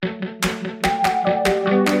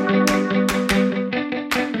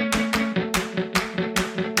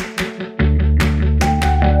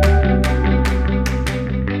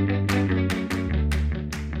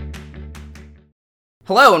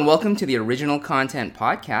Hello and welcome to the Original Content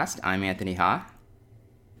Podcast. I'm Anthony Ha.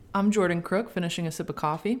 I'm Jordan Crook, finishing a sip of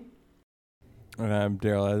coffee. And I'm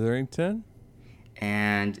Daryl Etherington.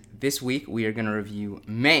 And this week we are going to review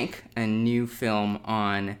Mank, a new film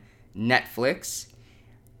on Netflix.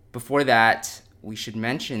 Before that, we should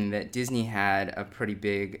mention that Disney had a pretty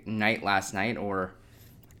big night last night, or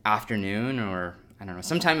afternoon, or I don't know,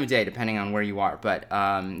 some time of day, depending on where you are. But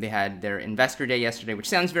they had their Investor Day yesterday, which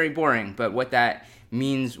sounds very boring, but what that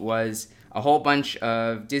means was a whole bunch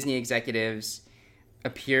of Disney executives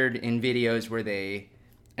appeared in videos where they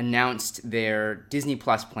announced their Disney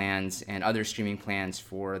Plus plans and other streaming plans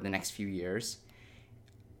for the next few years.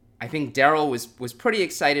 I think Daryl was pretty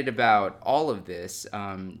excited about all of this.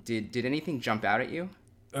 Did anything jump out at you?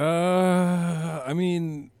 I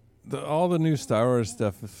mean, all the new Star Wars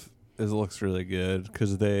stuff looks really good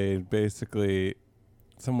because they basically,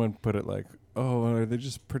 someone put it like, oh, are they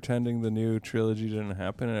just pretending the new trilogy didn't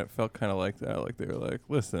happen? And it felt kind of like that. Like they were like,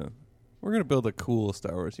 listen, we're going to build a cool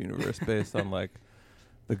Star Wars universe based on like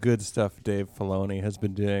the good stuff Dave Filoni has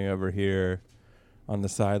been doing over here on the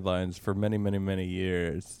sidelines for many, many, many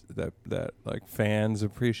years that like fans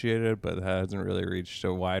appreciated, but hasn't really reached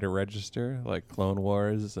a wider register, like Clone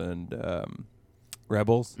Wars and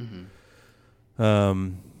Rebels.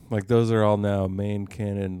 Mm-hmm. Like those are all now main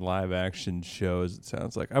canon live action shows. It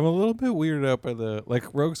sounds like I'm a little bit weirded out by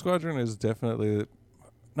Rogue Squadron is but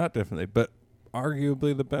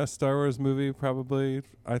arguably the best Star Wars movie, probably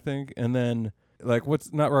I think. And then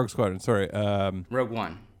what's not Rogue Squadron? Sorry, Rogue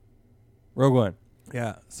One. Rogue One.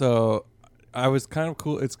 Yeah. So I was kind of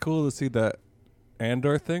cool. It's cool to see that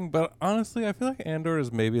Andor thing, but honestly, I feel like Andor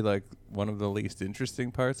is maybe like one of the least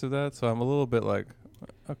interesting parts of that. So I'm a little bit like,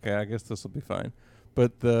 okay, I guess this will be fine.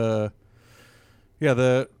 But the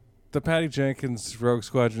Patty Jenkins Rogue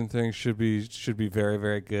Squadron thing should be very,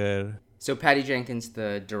 very good. So Patty Jenkins,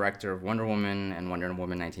 the director of Wonder Woman and Wonder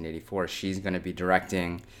Woman 1984, she's going to be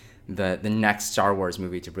directing the next Star Wars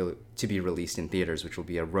movie to be released in theaters, which will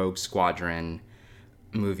be a Rogue Squadron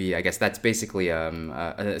movie. I guess that's basically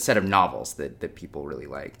a set of novels that people really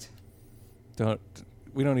liked.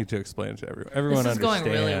 We don't need to explain it to everyone. Everyone This is understands.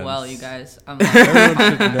 going really well, you guys.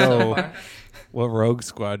 Everyone should know what Rogue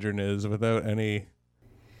Squadron is without any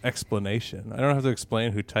explanation. I don't have to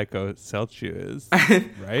explain who Taiko Selchu is,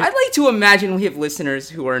 right? I'd like to imagine we have listeners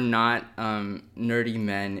who are not nerdy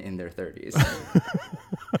men in their 30s.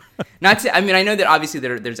 I know that obviously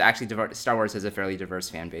there's actually Star Wars has a fairly diverse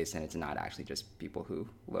fan base, and it's not actually just people who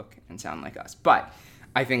look and sound like us. But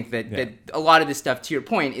I think that a lot of this stuff, to your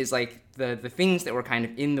point, is like the things that were kind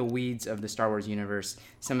of in the weeds of the Star Wars universe.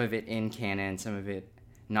 Some of it in canon, some of it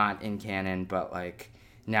not in canon, but like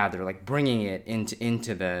now they're like bringing it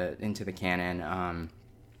into the canon.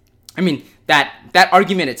 I mean that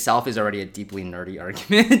argument itself is already a deeply nerdy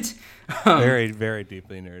argument. Very, very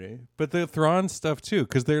deeply nerdy. But the Thrawn stuff too,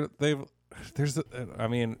 because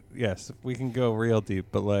yes, we can go real deep,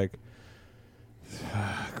 but like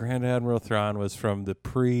Grand Admiral Thrawn was from the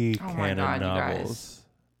pre-canon novels.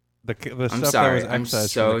 The I'm stuff sorry. that was I'm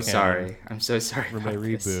excised so from the sorry. canon I'm so sorry. from About a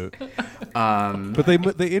this. reboot.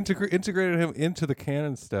 But they integrated him into the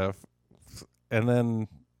canon stuff, and then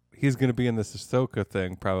he's going to be in this Ahsoka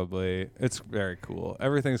thing probably. It's very cool.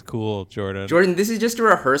 Everything's cool, Jordan. Jordan, this is just a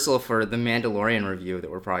rehearsal for the Mandalorian review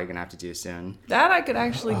that we're probably going to have to do soon. That I could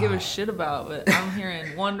actually give a shit about, but I'm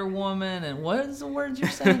hearing Wonder Woman and what is the words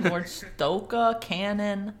you're saying? The word Stoka,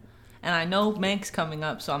 canon. And I know Mank's coming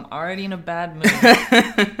up, so I'm already in a bad mood.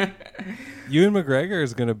 Ewan McGregor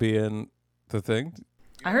is going to be in the thing.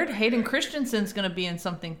 I heard Hayden Christensen's going to be in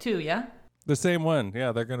something too, yeah? The same one.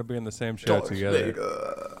 Yeah, they're going to be in the same show together.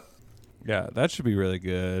 Yeah, that should be really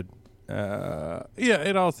good. Yeah,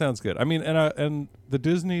 it all sounds good. I mean, and the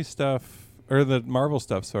Disney stuff, or the Marvel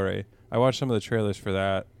stuff, sorry. I watched some of the trailers for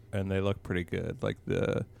that, and they look pretty good. Like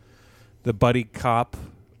the buddy cop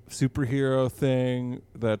superhero thing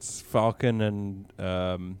that's Falcon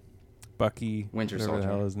and Bucky. Winter whatever Soldier. the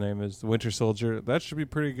hell his name is. Winter Soldier. That should be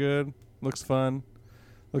pretty good. Looks fun.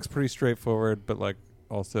 Looks pretty straightforward, but like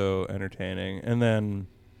also entertaining. And then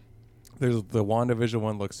there's the WandaVision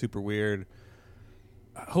one looks super weird.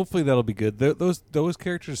 Hopefully that'll be good. Those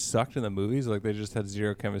characters sucked in the movies. Like they just had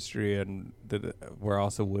zero chemistry and were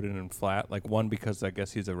also wooden and flat. Like one because I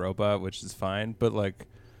guess he's a robot, which is fine. But like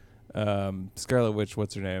Scarlet Witch,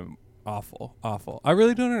 what's her name? Awful. I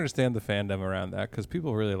really don't understand the fandom around that because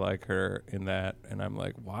people really like her in that, and I'm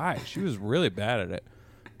like, why? She was really bad at it.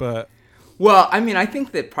 But well, I mean, I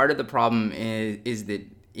think that part of the problem is that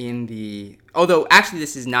although actually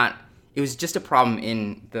this is not it was just a problem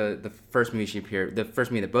in the first movie the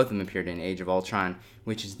first movie that both of them appeared in, Age of Ultron,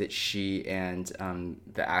 which is that she and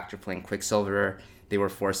the actor playing Quicksilver, they were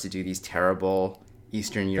forced to do these terrible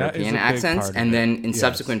Eastern European accents, and then in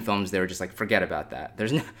subsequent films they were just like, forget about that.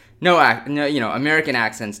 There's no American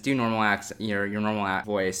accents. Do normal your normal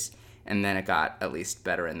voice, and then it got at least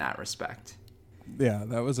better in that respect. Yeah,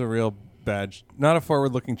 that was a real bad, not a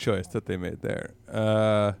forward-looking choice that they made there.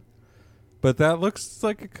 But that looks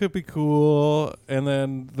like it could be cool. And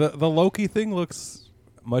then the Loki thing looks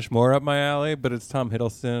much more up my alley, but it's Tom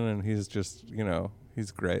Hiddleston, and he's just,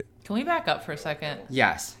 he's great. Can we back up for a second?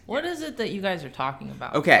 Yes. What is it that you guys are talking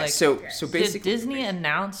about? Okay, so basically, did Disney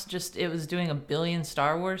announce it was doing a billion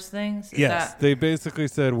Star Wars things? Yes, they basically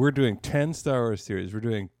said, we're doing 10 Star Wars series. We're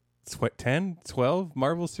doing 10, 12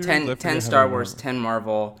 Marvel series? 10 Star Wars, 10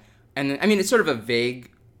 Marvel. And then, I mean, it's sort of a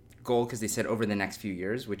vague goal because they said over the next few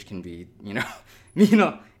years, which can be,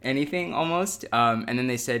 anything almost. And then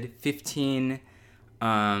they said 15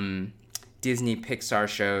 Disney Pixar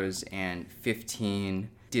shows and 15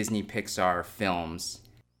 Disney Pixar films.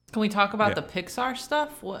 Can we talk about the Pixar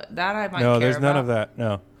stuff? That I might care No, there's about. none of that.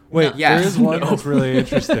 No. Wait, Yes. there is one that's really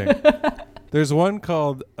interesting. There's one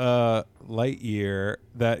called Lightyear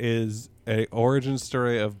that is a origin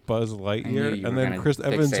story of Buzz Lightyear, and then Chris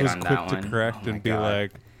Evans was quick to correct and be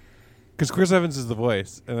like, because Chris Evans is the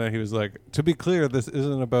voice, and then he was like, to be clear, this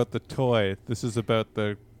isn't about the toy. This is about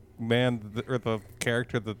the man or the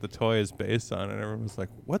character that the toy is based on. And everyone was like,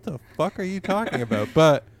 what the fuck are you talking about?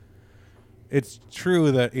 But it's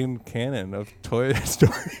true that in canon of Toy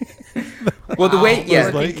Story, well, the way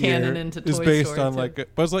Buzz Lightyear canon into is Toy based Story on too.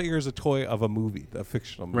 like Buzz Lightyear is a toy of a movie, a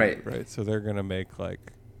fictional movie, right? So they're gonna make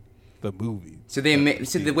like the movie. So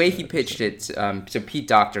the way he pitched it, so Pete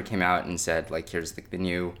Docter came out and said, like, here's the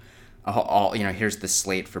new, here's the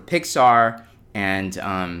slate for Pixar,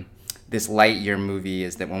 and this Lightyear movie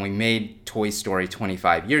is that when we made Toy Story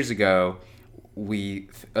 25 years ago, we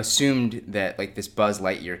assumed that like this Buzz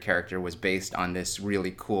Lightyear character was based on this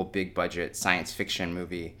really cool big budget science fiction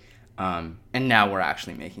movie, and now we're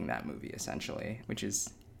actually making that movie essentially, which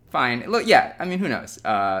is fine. Look, yeah, I mean, who knows?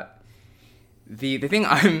 The thing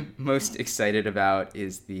I'm most excited about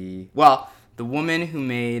is the woman who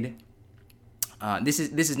made this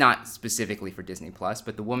is not specifically for Disney Plus,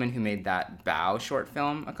 but the woman who made that Bow short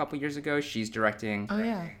film a couple years ago, she's directing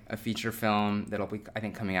a feature film that'll be, I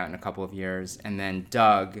think, coming out in a couple of years. And then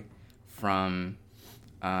Doug from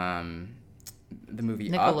the movie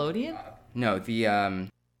Nickelodeon? Up. No, the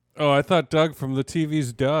Oh, I thought Doug from the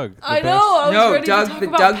TV's Doug. I know. I was ready Doug, to talk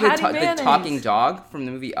about Patty the Mayonnaise. talking dog from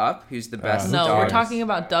the movie Up, who's the best. No, dog. we're talking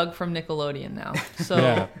about Doug from Nickelodeon now. So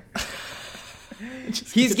Yeah.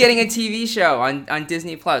 He's getting a TV show on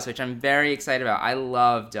Disney Plus, which I'm very excited about. I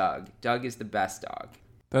love Doug. Doug is the best dog.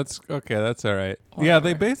 That's okay. That's all right. Yeah,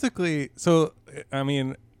 they basically. So, I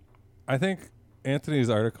mean, I think Anthony's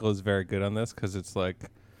article is very good on this because it's like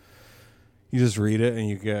you just read it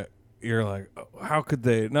and you're like, oh, how could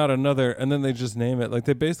they not another? And then they just name it. Like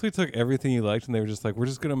they basically took everything you liked and they were just like, we're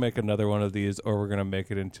just gonna make another one of these, or we're gonna make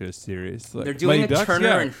it into a series. Like, They're doing Mighty a Ducks? Turner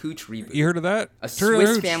Yeah. and Hooch reboot. You heard of that? A Turner Swiss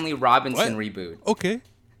and Hooch. Family Robinson What? reboot. Okay.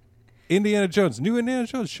 Indiana Jones, new Indiana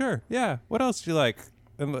Jones, sure, yeah. What else do you like?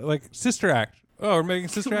 And like Sister Act. Oh, we're making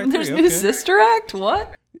Sister Act. there's 3. new Okay. Sister Act?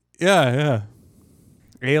 What? Yeah.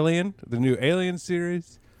 Alien, the new Alien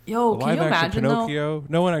series. Yo, can Live you action imagine though? Pinocchio.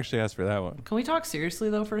 No one actually asked for that one. Can we talk seriously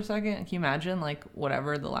though for a second? Can you imagine like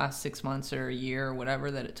whatever the last 6 months or a year or whatever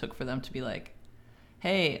that it took for them to be like,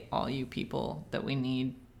 hey, all you people that we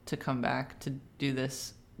need to come back to do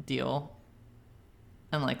this deal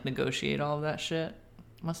and like negotiate all of that shit?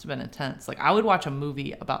 Must have been intense. Like I would watch a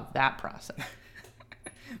movie about that process.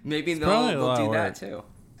 Maybe probably a they'll lot do of that work. too.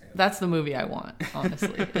 That's the movie I want,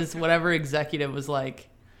 honestly. Is whatever executive was like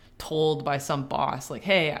told by some boss, like,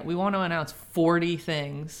 hey, we want to announce 40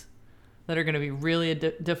 things that are going to be really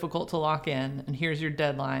difficult to lock in, and here's your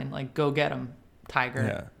deadline. Like, go get them, Tiger.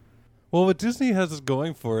 Yeah. Well, what Disney has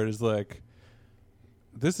going for it is like,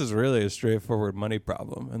 this is really a straightforward money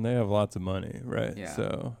problem, and they have lots of money, right? Yeah.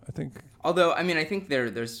 So I think. Although, I mean, I think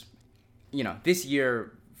there's, this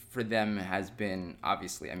year for them has been,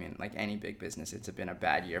 obviously, I mean, like any big business, it's been a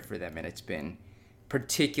bad year for them, and it's been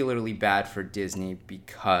particularly bad for Disney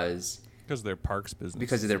because of their parks business.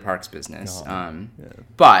 Because of their parks business. Yeah.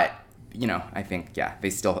 But, I think,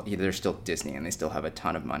 they're still Disney, and they still have a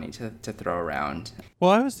ton of money to throw around. Well,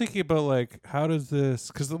 I was thinking about like, how does this?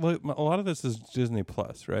 Because a lot of this is Disney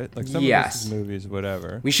Plus, right? Like some Yes. of this is movies,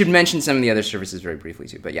 whatever. We should mention some of the other services very briefly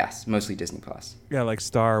too, but yes, mostly Disney Plus. Yeah, like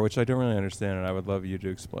Star, which I don't really understand, and I would love you to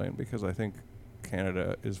explain because I think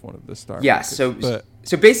Canada is one of the Star. Yeah, markets.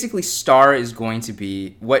 so basically, Star is going to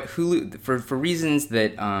be what Hulu for reasons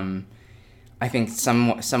that I think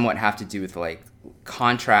somewhat have to do with like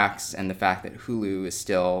contracts and the fact that Hulu is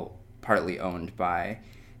still partly owned by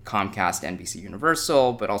Comcast, NBC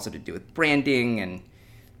Universal, but also to do with branding, and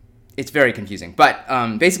it's very confusing. But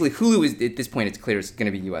basically, Hulu is at this point, it's clear it's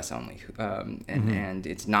going to be U.S. only, and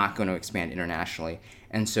it's not going to expand internationally.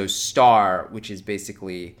 And so Star, which is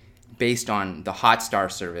basically based on the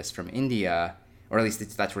Hotstar service from India, or at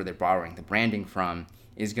least that's where they're borrowing the branding from,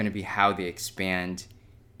 is going to be how they expand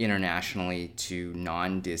internationally to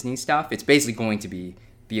non-Disney stuff. It's basically going to be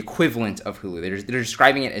the equivalent of Hulu. They're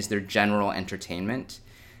describing it as their general entertainment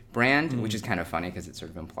brand, which is kind of funny because it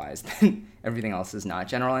sort of implies that everything else is not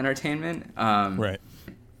general entertainment. Right.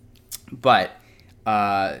 But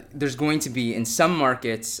there's going to be, in some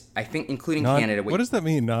markets, I think, including Canada. What does that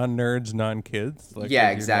mean? Non-nerds, non-kids? Like, yeah,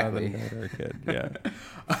 you're exactly. not a nerd or a kid.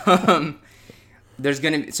 Yeah. There's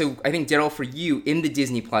going to be, so I think, Daryl, for you, in the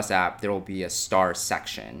Disney Plus app, there will be a Star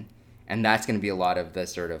section. And that's going to be a lot of the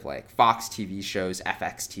sort of like Fox TV shows,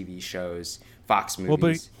 FX TV shows, Fox movies.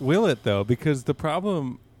 Well, but will it, though? Because the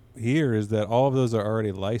problem here is that all of those are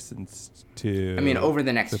already licensed to... I mean, over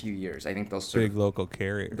the next few years, I think they'll sort big of... local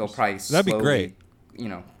carriers. They'll probably That'd be great.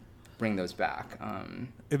 Bring those back.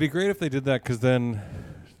 It'd be great if they did that, because then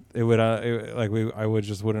it would I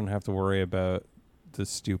wouldn't have to worry about the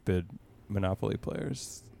stupid Monopoly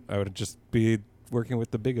players. I would just be working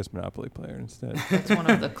with the biggest Monopoly player instead. That's one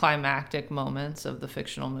of the climactic moments of the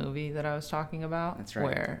fictional movie that I was talking about. That's right.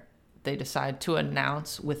 Where they decide to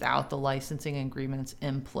announce without the licensing agreements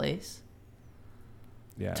in place.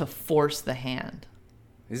 Yeah. To force the hand.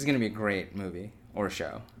 This is going to be a great movie or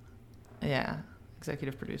show. Yeah.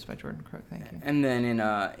 Executive produced by Jordan Crook. Thank you. And then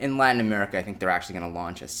in Latin America, I think they're actually going to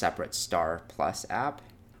launch a separate Star Plus app.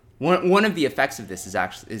 One of the effects of this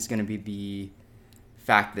is going to be the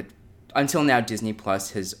fact that until now Disney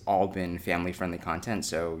Plus has all been family-friendly content,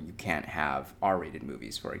 so you can't have R-rated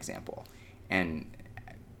movies, for example. And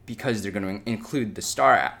because they're going to include the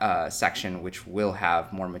Star section, which will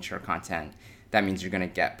have more mature content, that means you're going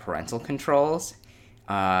to get parental controls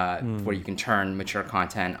where you can turn mature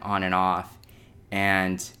content on and off.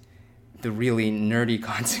 And the really nerdy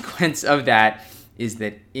consequence of that is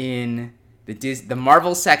that in the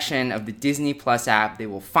Marvel section of the Disney Plus app, they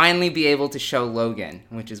will finally be able to show Logan,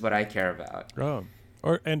 which is what I care about. Oh,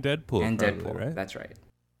 and Deadpool. And probably, Deadpool, right? That's right.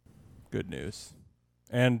 Good news.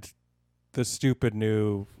 And the stupid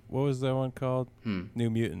new, what was that one called? New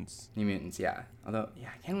Mutants. New Mutants, yeah. Although,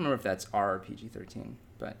 I can't remember if that's R or PG-13,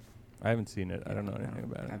 but... I haven't seen it. I don't know anything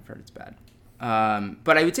about it. I've heard it's bad.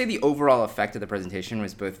 But I would say the overall effect of the presentation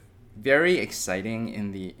was both very exciting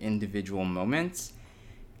in the individual moments,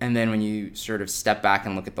 and then when you sort of step back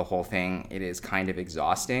and look at the whole thing, it is kind of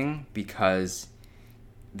exhausting because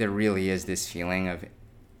there really is this feeling of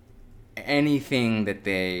any kind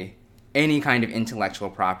of intellectual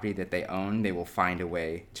property that they own, they will find a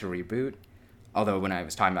way to reboot. Although when I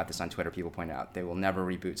was talking about this on Twitter, people pointed out they will never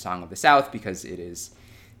reboot Song of the South because it is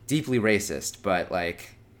deeply racist, but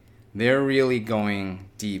like they're really going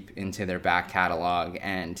deep into their back catalog.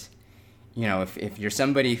 And, if you're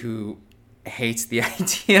somebody who hates the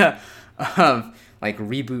idea of like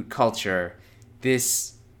reboot culture,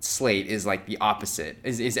 this slate is like the opposite,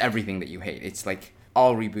 is everything that you hate. It's like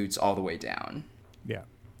all reboots all the way down. Yeah.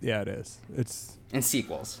 Yeah, it is. And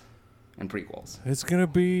sequels and prequels. It's going to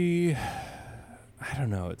be, I don't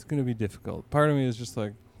know. It's going to be difficult. Part of me is just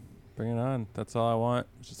like, bring it on. That's all I want.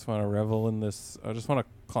 I just want to revel in this. I just want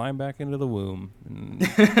to climb back into the womb and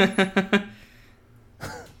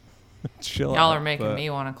chill Y'all out, are making me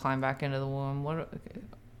want to climb back into the womb.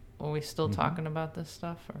 Are we still talking about this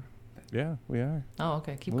stuff? Or? Yeah, we are. Oh,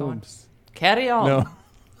 okay. Keep Wombs. going. Carry on. No,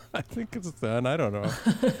 I think it's done. I don't know.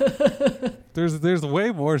 There's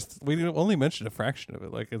way more. We only mentioned a fraction of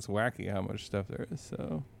it. Like, it's wacky how much stuff there is.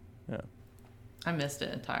 So, yeah. I missed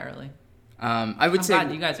it entirely. I would say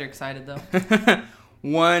glad you guys are excited though.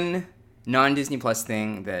 One non-Disney Plus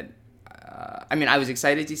thing that I was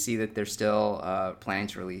excited to see that they're still planning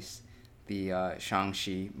to release the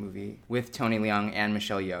Shang-Chi movie with Tony Leung and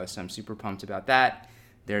Michelle Yeoh, so I'm super pumped about that.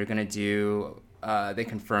 They're gonna do. They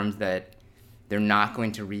confirmed that they're not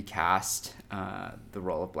going to recast the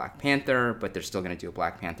role of Black Panther, but they're still gonna do a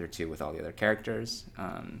Black Panther 2 with all the other characters.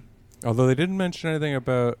 Although they didn't mention anything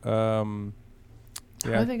about How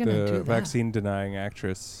are they gonna do that? vaccine-denying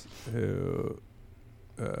actress who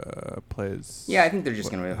plays. Yeah, I think they're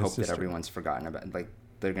just going to hope sister. that everyone's forgotten about. Like,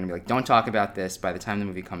 they're going to be like, don't talk about this by the time the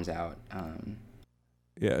movie comes out.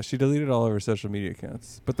 Yeah, she deleted all of her social media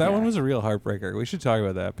accounts. But that one was a real heartbreaker. We should talk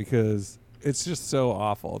about that because it's just so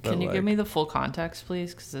awful. That, Can you like, give me the full context,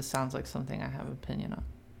 please? Because this sounds like something I have an opinion on.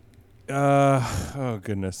 Oh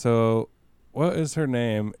goodness. So, what is her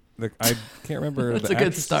name? I can't remember That's the a good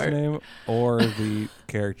actress's start. name or the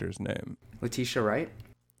character's name. Letitia Wright.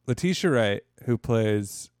 Letitia Wright, who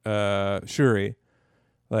plays Shuri,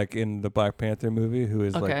 like in the Black Panther movie, who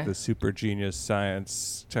is Okay. like the super genius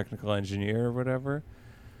science technical engineer or whatever,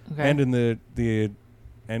 Okay. and in the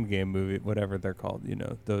Endgame movie, whatever they're called, you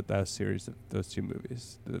know, that series of those two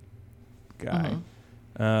movies, the guy.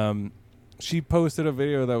 Mhm. She posted a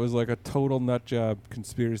video that was like a total nut job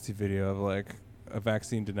conspiracy video of like a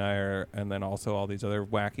vaccine denier, and then also all these other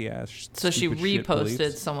wacky ass. So she stupid shit reposted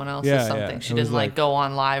beliefs. someone else's Yeah, something. yeah. She It was didn't like like- go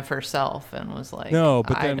on live herself and was like, No,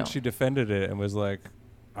 but I then don't. she defended it and was like,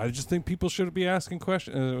 I just think people should be asking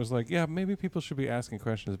questions. And it was like, yeah, maybe people should be asking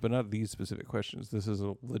questions, but not these specific questions. This is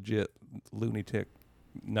a legit lunatic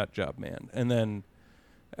nut job, man. And then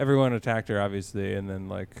everyone attacked her, obviously. And then,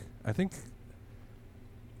 like, I think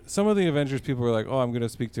some of the Avengers people were like, oh, I'm going to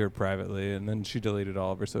speak to her privately. And then she deleted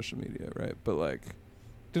all of her social media, right? But, like,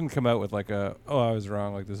 didn't come out with, like, I was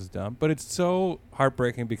wrong. Like, this is dumb. But it's so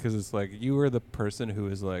heartbreaking because it's like you are the person who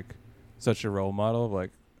is, like, such a role model of,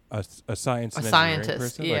 like, a science and engineering scientist,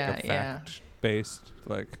 person, yeah, like a fact-based,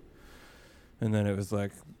 like, and then it was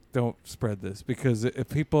like, don't spread this, because if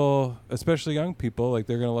people, especially young people, like,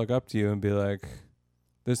 they're gonna look up to you and be like,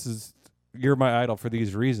 you're my idol for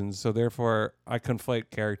these reasons, so therefore I conflate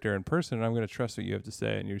character and person, and I'm gonna trust what you have to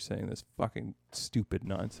say, and you're saying this fucking stupid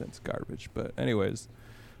nonsense garbage. But anyways,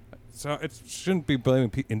 so it shouldn't be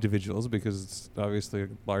blaming individuals, because it's obviously a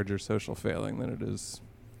larger social failing than it is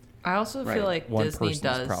I also Right. feel like one Disney person's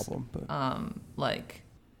does problem. But like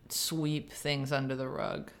sweep things under the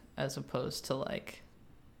rug as opposed to like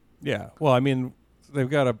yeah, well, I mean, they've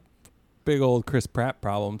got a big old Chris Pratt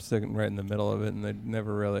problem sitting right in the middle of it, and they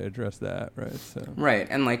never really addressed that, right? So Right,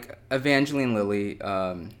 and like Evangeline Lilly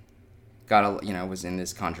was in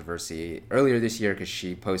this controversy earlier this year because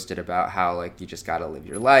she posted about how like you just gotta live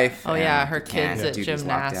your life. oh and yeah, her you can't kids at do these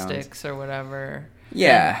lockdowns. gymnastics or whatever.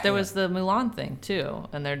 Yeah. And there was the Mulan thing too,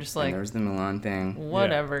 and they're just And like, there was the Milan thing.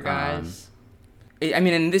 whatever, guys. I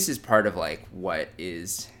mean, and this is part of like what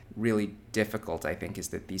is really difficult, I think, is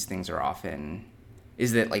that these things are often,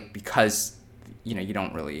 is that like because, you know, you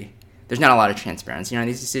don't really, there's not a lot of transparency on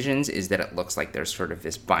these decisions, is that it looks like there's sort of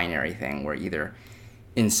this binary thing where either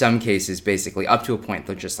in some cases, basically up to a point,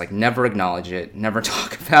 they'll just like never acknowledge it, never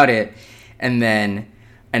talk about it. And then,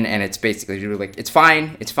 and it's basically you're like, it's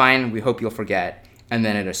fine. We hope you'll forget. And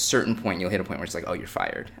then at a certain point, you'll hit a point where it's like, oh, you're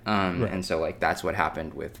fired. Right. And so like that's what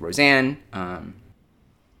happened with Roseanne.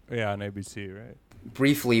 yeah, on ABC, right?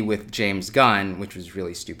 Briefly with James Gunn, which was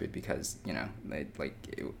really stupid because, you know,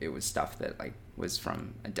 it was stuff that like was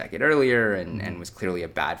from a decade earlier and was clearly a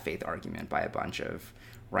bad faith argument by a bunch of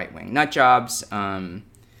right-wing nut jobs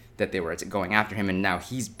that they were going after him. And now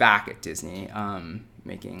he's back at Disney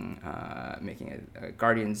making a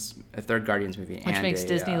third Guardians movie. Which and makes a,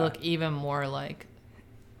 Disney look even more like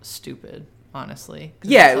stupid, honestly.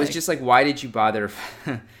 'Cause Yeah, it's it was like- just like, why did you bother?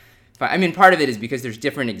 I mean, part of it is because there's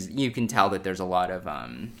different. You can tell that there's a lot of.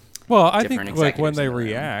 Well, I different think like when executives they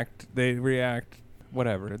in the room. react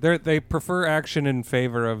whatever. They prefer action in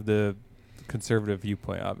favor of the conservative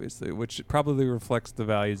viewpoint, obviously, which probably reflects the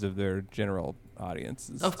values of their general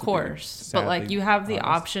audiences. Of to be course. But like sadly you have the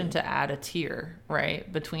honest. option to add a tier,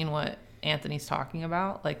 right? Between what Anthony's talking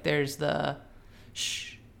about. Like there's the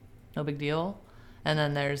shh, no big deal. And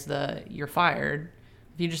then there's the you're fired.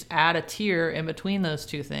 If you just add a tier in between those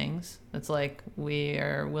two things, it's like we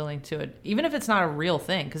are willing to, even if it's not a real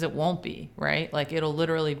thing, because it won't be, right? Like it'll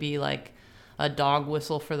literally be like a dog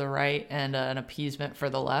whistle for the right and an appeasement for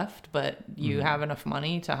the left, but you have enough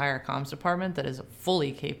money to hire a comms department that is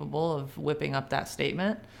fully capable of whipping up that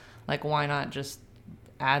statement. Like, why not just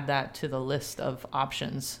add that to the list of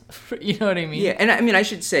options? You know what I mean? Yeah, and I mean, I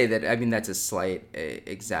should say that, I mean, that's a slight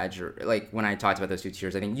exaggeration. Like, when I talked about those two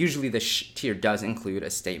tiers, I think usually the tier does include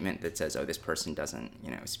a statement that says, oh, this person doesn't,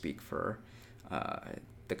 you know, speak for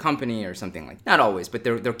the company or something like, not always, but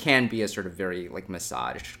there can be a sort of very, like,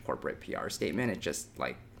 massaged corporate PR statement. It just,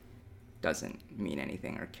 like, doesn't mean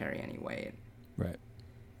anything or carry any weight. Right.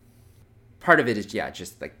 Part of it is, yeah,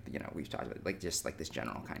 just, like, you know, we've talked about, like, just, like, this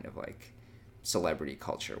general kind of, like, celebrity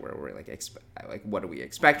culture where we're like what do we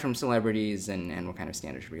expect from celebrities and what kind of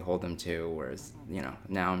standards should we hold them to, whereas, you know,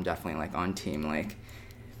 now I'm definitely like on team like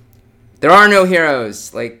there are no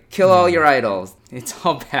heroes, like kill all your idols, it's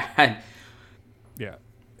all bad. Yeah,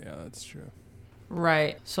 that's true.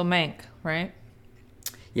 Right. So Mank, right?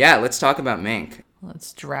 Yeah, let's talk about Mank.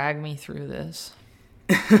 Let's drag me through this.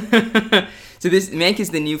 So this Mank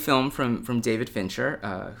is the new film from David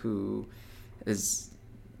Fincher, who is,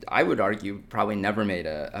 I would argue, probably never made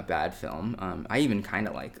a bad film. I even kind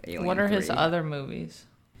of like Alien. What are 3. his other movies?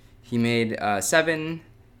 He made Seven,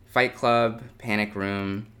 Fight Club, Panic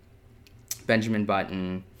Room, Benjamin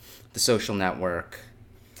Button, The Social Network,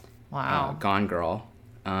 Wow. Gone Girl.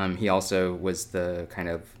 He also was the kind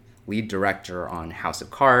of lead director on House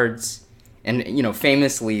of Cards. And,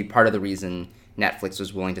 famously, part of the reason Netflix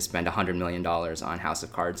was willing to spend $100 million on House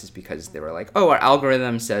of Cards is because they were like, oh, our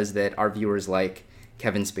algorithm says that our viewers like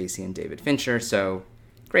Kevin Spacey and David Fincher, so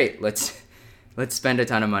great, let's spend a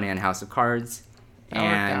ton of money on House of Cards.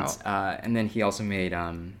 And then he also made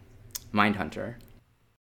Mindhunter.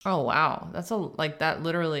 Oh wow, that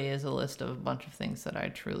literally is a list of a bunch of things that I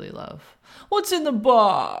truly love. What's in the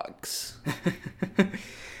box?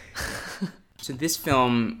 So this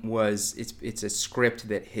film it's a script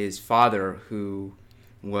that his father, who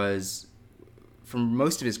was for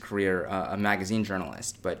most of his career a magazine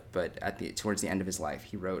journalist, but towards the end of his life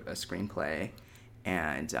he wrote a screenplay,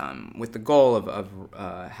 and with the goal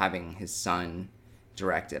of having his son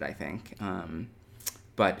direct it, I think.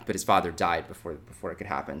 But his father died before it could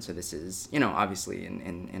happen. So this is, obviously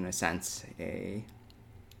in a sense a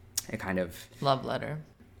kind of love letter.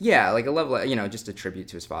 Yeah, like a love letter, just a tribute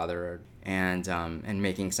to his father, and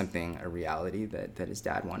making something a reality that his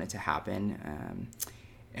dad wanted to happen.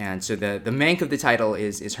 And so the Mank of the title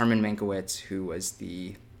is Herman Mankiewicz, who was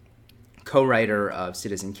the co-writer of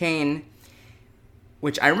Citizen Kane,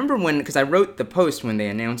 which I remember because I wrote the post when they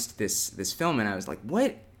announced this film, and I was like,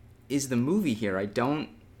 what is the movie here? I don't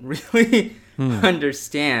really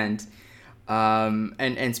understand.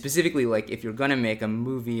 And specifically, like, if you're gonna make a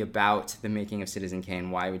movie about the making of Citizen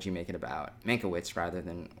Kane, why would you make it about Mankiewicz rather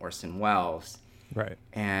than Orson Welles? Right.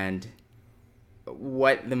 And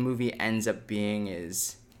what the movie ends up being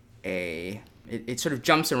is it sort of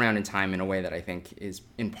jumps around in time in a way that I think is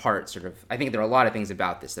in part sort of, I think there are a lot of things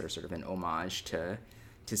about this that are sort of an homage to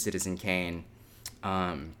Citizen Kane.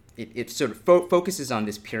 It sort of focuses on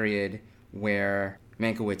this period where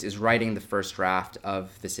Mankiewicz is writing the first draft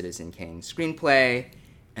of the Citizen Kane screenplay,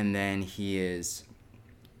 and then he is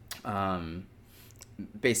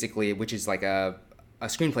basically, which is like a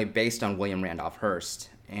screenplay based on William Randolph Hearst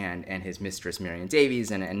and his mistress Marion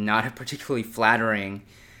Davies, and not a particularly flattering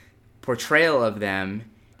portrayal of them.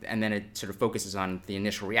 And then it sort of focuses on the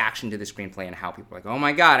initial reaction to the screenplay and how people are like, oh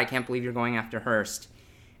my God, I can't believe you're going after Hearst.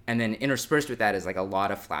 And then interspersed with that is like a lot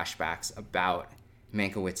of flashbacks about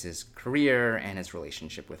Mankiewicz's career and his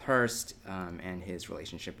relationship with Hearst, and his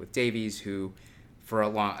relationship with Davies, who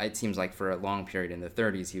it seems like for a long period in the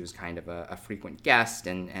 30s, he was kind of a frequent guest,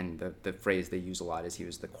 and the phrase they use a lot is he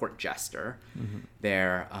was the court jester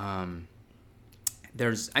there. I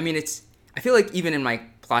feel like even in my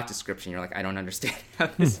plot description, you're like, I don't understand how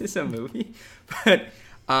this is a movie, but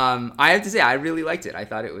I have to say I really liked it. I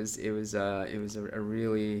thought it was a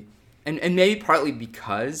really, and maybe partly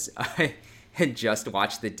because I had just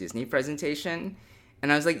watched the Disney presentation,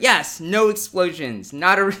 and I was like, yes, no explosions,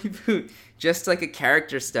 not a reboot, just like a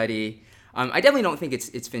character study. I definitely don't think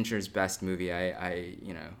it's Fincher's best movie. I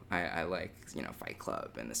like Fight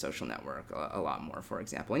Club and The Social Network a lot more, for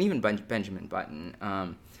example, and even Benjamin Button.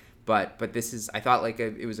 But this is, I thought, like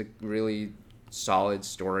it was a really solid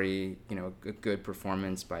story, a good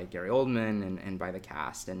performance by Gary Oldman and by the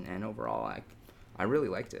cast, and overall I really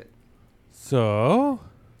liked it. So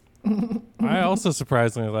I also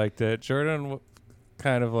surprisingly liked it. Jordan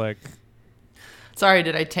kind of like, sorry,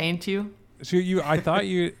 did I taint you? I thought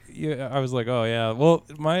you I was like, oh yeah, well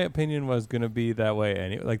my opinion was gonna be that way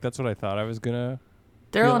anyway. Like that's what I thought I was gonna.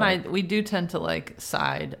 Daryl and I, we do tend to like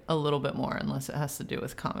side a little bit more unless it has to do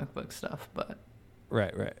with comic book stuff, but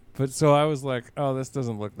right. But so I was like, oh, this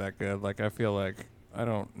doesn't look that good. Like I feel like I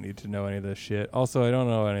don't need to know any of this shit. Also, I don't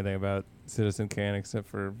know anything about Citizen Kane except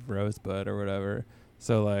for Rosebud or whatever.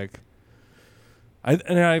 So like,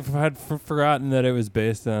 I've had forgotten that it was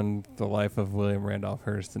based on the life of William Randolph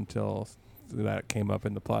Hearst until that came up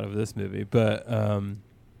in the plot of this movie. But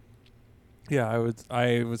yeah,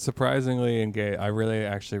 I was surprisingly engaged. I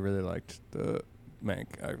actually really liked the Mank.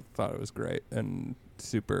 I thought it was great and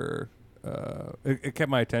super. It kept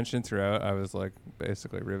my attention throughout. I was like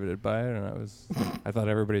basically riveted by it, and I thought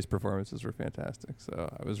everybody's performances were fantastic. So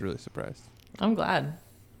I was really surprised. I'm glad.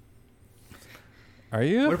 Are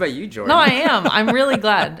you? What about you, Jordan? No, I am. I'm really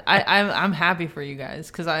glad. I'm happy for you guys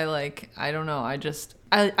because I don't know. I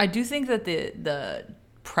do think that the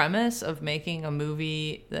premise of making a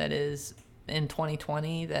movie that is in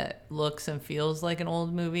 2020 that looks and feels like an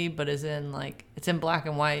old movie, but is in like, it's in black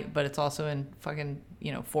and white, but it's also in fucking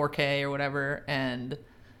 4K or whatever, and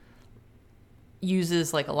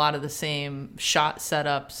uses like a lot of the same shot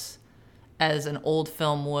setups as an old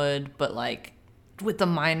film would, but like with the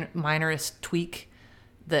minorest tweak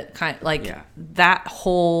that kind of like that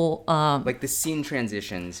whole like the scene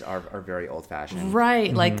transitions are very old fashioned,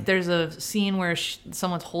 right? Like there's a scene where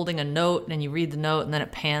someone's holding a note and you read the note and then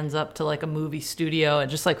it pans up to like a movie studio and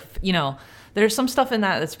just like, you know, there's some stuff in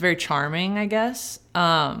that that's very charming, I guess.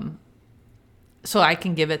 So I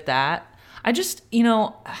can give it that. I just, you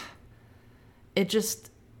know, it just,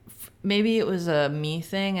 maybe it was a me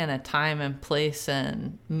thing and a time and place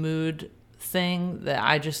and mood thing that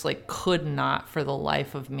I just like could not for the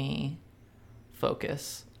life of me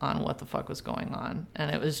focus on what the fuck was going on. And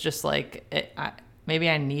it was just like, maybe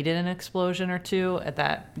I needed an explosion or two at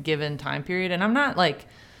that given time period. And I'm not like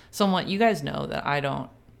somewhat, you guys know that I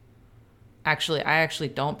actually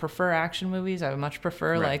don't prefer action movies. I much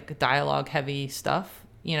prefer like dialogue heavy stuff,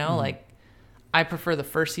 you know, like I prefer the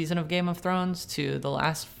first season of Game of Thrones to the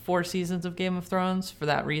last 4 seasons of Game of Thrones for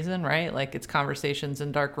that reason, right? Like it's conversations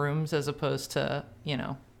in dark rooms as opposed to, you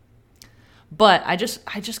know. But I just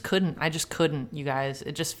couldn't, you guys.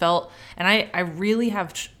 It just felt, and I really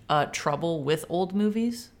have trouble with old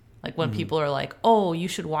movies. Like when people are like, "Oh, you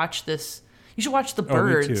should watch this. You should watch The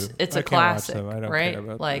Birds. Me too. It's I a can't classic, watch them. I don't right?" care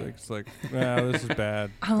about like it's like, no, this is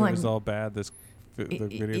bad. I'm It like, was all bad. The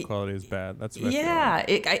video quality is bad. That's what I feel yeah,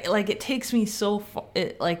 it takes me so far.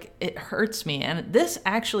 It hurts me, and this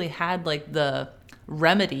actually had like the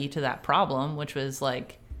remedy to that problem, which was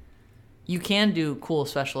like you can do cool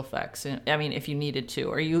special effects. I mean, if you needed to,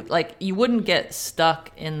 or you wouldn't get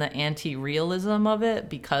stuck in the anti-realism of it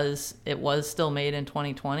because it was still made in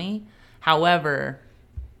 2020. However,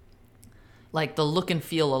 like the look and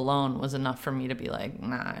feel alone was enough for me to be like,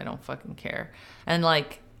 nah, I don't fucking care, and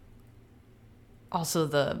like. Also,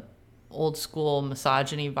 the old school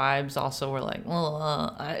misogyny vibes also were like,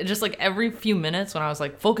 just like every few minutes when I was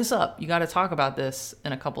like, focus up, you got to talk about this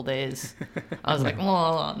in a couple days. I was like,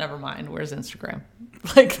 never mind. Where's Instagram?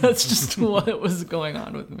 Like, that's just what was going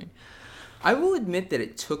on with me. I will admit that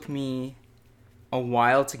it took me a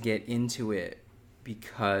while to get into it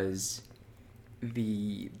because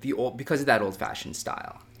because of that old fashioned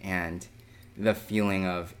style and the feeling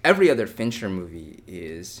of every other Fincher movie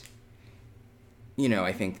is. You know,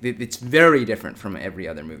 I think it's very different from every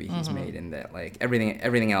other movie he's made in that, like,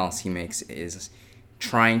 everything else he makes is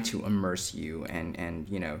trying to immerse you and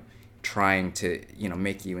you know, trying to, you know,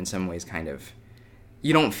 make you in some ways kind of,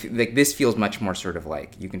 you don't, like, this feels much more sort of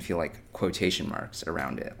like, you can feel like quotation marks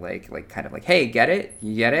around it, like kind of like, hey, get it?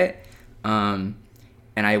 You get it?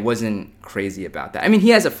 And I wasn't crazy about that. I mean, he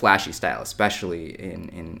has a flashy style, especially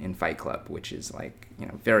in Fight Club, which is like, you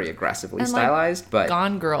know, very aggressively and stylized. Like but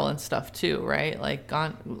Gone Girl and stuff too, right? Like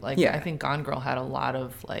yeah. I think Gone Girl had a lot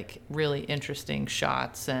of like really interesting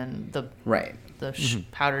shots and the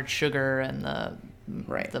powdered sugar and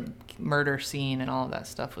the murder scene and all of that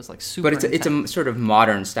stuff was like super. But it's a sort of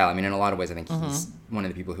modern style. I mean, in a lot of ways, I think he's one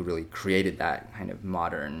of the people who really created that kind of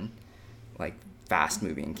modern, like, fast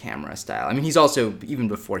moving camera style. I mean, he's also, even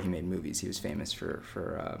before he made movies, he was famous for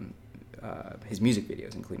his music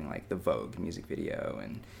videos, including like the Vogue music video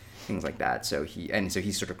and things like that. So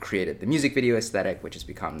he sort of created the music video aesthetic, which has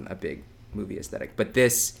become a big movie aesthetic. But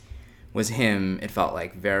this was him, it felt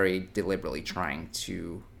like, very deliberately trying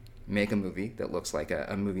to make a movie that looks like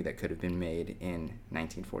a movie that could have been made in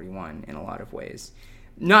 1941 in a lot of ways.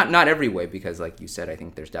 Not every way, because like you said, I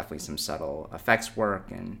think there's definitely some subtle effects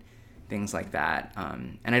work and things like that,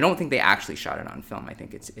 and I don't think they actually shot it on film. I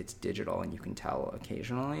think it's digital, and you can tell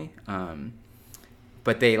occasionally.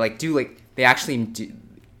 But they actually do,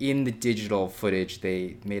 in the digital footage,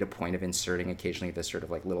 they made a point of inserting occasionally this sort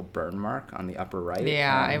of like little burn mark on the upper right.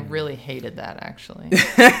 Yeah, I really hated that actually.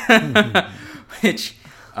 Which,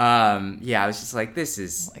 I was just like, this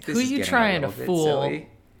is who are you trying to fool? Silly.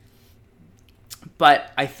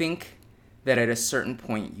 But I think that at a certain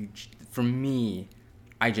point, for me,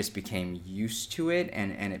 I just became used to it,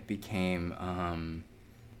 and it became,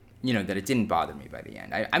 that it didn't bother me by the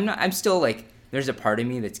end. I'm still like, there's a part of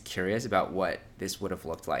me that's curious about what this would have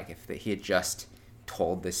looked like if he had just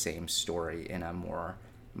told the same story in a more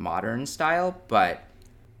modern style. But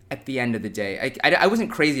at the end of the day, I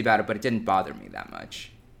wasn't crazy about it, but it didn't bother me that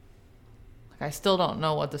much. I still don't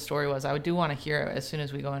know what the story was. I do want to hear it as soon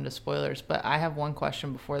as we go into spoilers, but I have one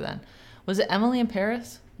question before then. Was it Emily in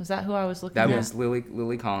Paris? Was that who I was looking at? That was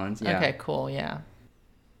Lily Collins, yeah. Okay, cool, yeah.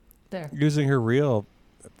 There. Using her real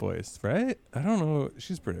voice, right? I don't know.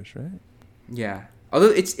 She's British, right? Yeah. Although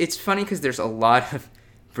it's funny because there's a lot of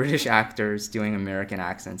British actors doing American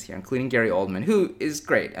accents here, including Gary Oldman, who is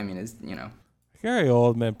great. I mean, Gary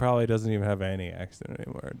Oldman probably doesn't even have any accent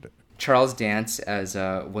anymore. Charles Dance as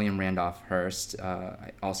William Randolph Hearst,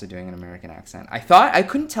 also doing an American accent. I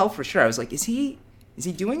couldn't tell for sure. I was like, is he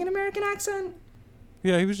doing an American accent?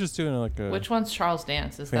 Yeah, he was just doing like a. Which one's Charles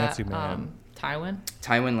Dance? Is Fancy that man. Tywin?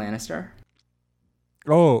 Tywin Lannister.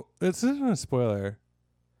 Oh, this isn't a spoiler.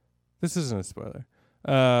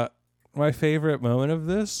 My favorite moment of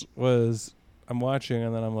this was I'm watching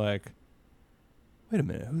and then I'm like, wait a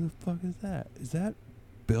minute, who the fuck is that? Is that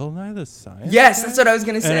Bill Nye the Science Yes, Guy? that's what I was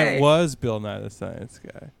gonna And say. it was Bill Nye the Science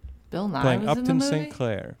Guy Bill Nye playing was in the Upton movie? St.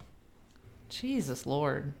 Clair. Jesus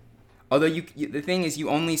Lord. Although the thing is, you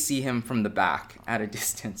only see him from the back at a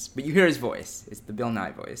distance, but you hear his voice. It's the Bill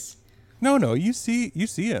Nye voice. No, you see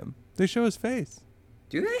him. They show his face.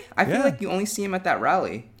 Do they? I feel Yeah. like you only see him at that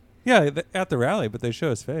rally. Yeah, at the rally, but they show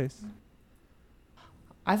his face.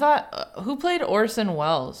 I thought, who played Orson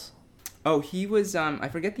Welles? Oh, he was, I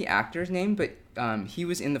forget the actor's name, but he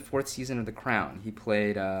was in the 4th season of The Crown. He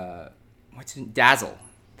played, Dazzle,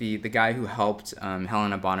 the guy who helped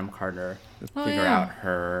Helena Bonham Carter figure out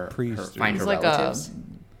her Priest find He's her like relatives.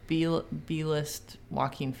 a B-list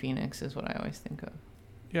Joaquin Phoenix is what I always think of.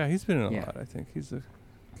 Yeah, he's been in a Yeah. lot. I think he's a.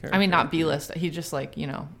 I mean, not character. B-list. He just like,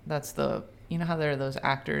 that's the, how there are those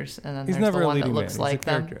actors and then He's there's never the a one that leading looks man. He's a like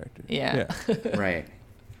them. character actor. Yeah. Right.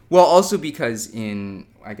 Well, also because in,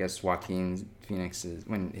 I guess, Joaquin Phoenix's,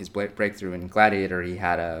 when his breakthrough in Gladiator, he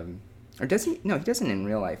had or does he? No, he doesn't in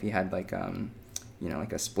real life. He had like,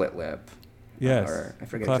 like a split lip. Yes. Or I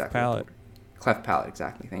forget Cleft exactly. palate. Cleft palate,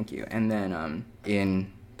 exactly. Thank you. And then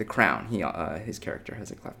in The Crown, his character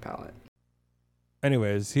has a cleft palate.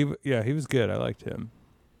 Anyways, he was good. I liked him.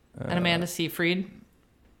 And Amanda Seyfried.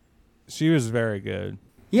 She was very good.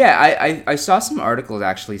 Yeah, I saw some articles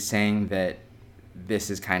actually saying that this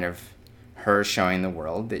is kind of her showing the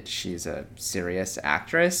world that she's a serious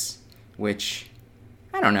actress, which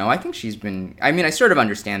I don't know. I think she's been. I mean, I sort of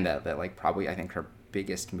understand that like probably I think her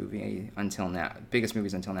biggest movies until now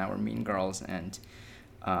were Mean Girls and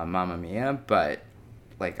Mamma Mia, but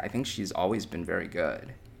like I think she's always been very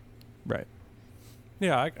good. Right.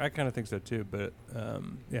 Yeah, I kind of think so too. But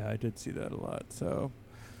yeah, I did see that a lot. So.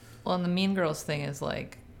 Well, and the Mean Girls thing is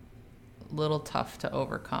like a little tough to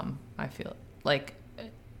overcome, I feel. Like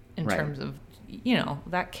in Right. terms of,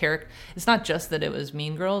 that character. It's not just that it was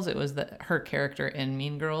Mean Girls. It was that her character in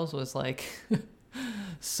Mean Girls was like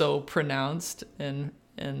so pronounced and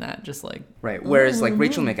that just like. Right. Whereas like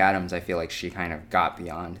Rachel McAdams, I feel like she kind of got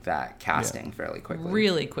beyond that casting fairly quickly.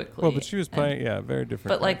 Really quickly. Well, but she was playing, very different.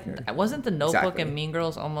 But like, character. wasn't the Notebook Exactly. and Mean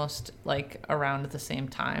Girls almost like around at the same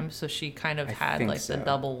time? So she kind of I had think like the so.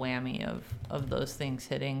 double whammy of those things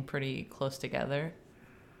hitting pretty close together.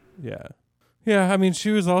 Yeah. Yeah, I mean,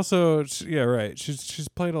 she was also, right. She's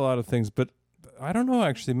played a lot of things, but I don't know,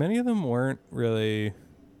 actually. Many of them weren't really.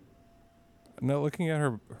 No, looking at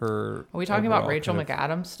her. Are we talking about overall Rachel kind of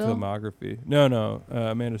McAdams still? filmography. No,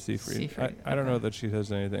 Amanda Seyfried. Seyfried, I don't okay. know that she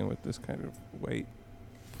has anything with this kind of weight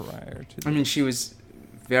prior to. I mean, she was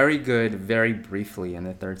very good very briefly in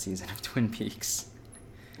the 3rd season of Twin Peaks.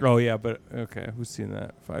 Oh yeah, but okay, who's seen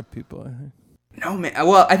that? 5 people, I think. No, man.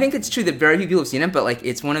 Well, I think it's true that very few people have seen it, but like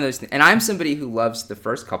it's one of those and I'm somebody who loves the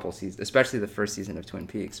first couple seasons, especially the 1st season of Twin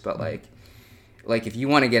Peaks, but like if you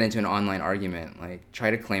want to get into an online argument, like try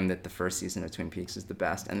to claim that the 1st season of Twin Peaks is the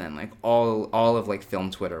best, and then like all of like film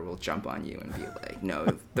Twitter will jump on you and be like, no,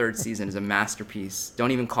 the 3rd season is a masterpiece.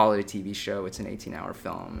 Don't even call it a TV show. It's an 18-hour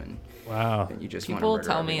film, and Wow. you just People want to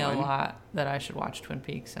murder tell me a everyone. lot that I should watch Twin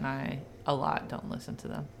Peaks, and I don't listen to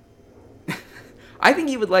them. I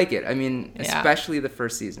think you would like it. I mean, Yeah. especially the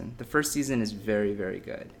 1st season. The 1st season is very, very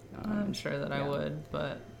good. I'm sure that I yeah. would,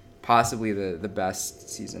 but Possibly the best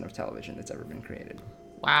season of television that's ever been created.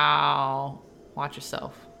 wow, watch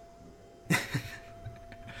yourself.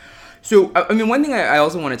 So, I mean, one thing I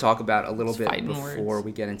also want to talk about a little It's bit fighting before words.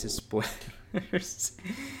 we get into spoilers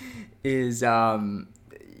is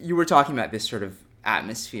you were talking about this sort of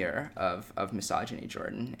atmosphere of misogyny,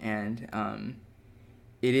 Jordan, and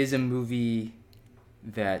it is a movie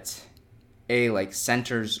that like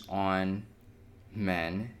centers on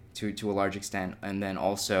men to a large extent, and then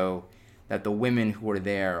also that the women who are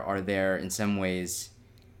there in some ways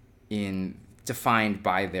defined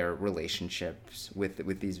by their relationships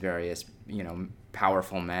with these various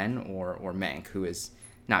powerful men or Mank, who is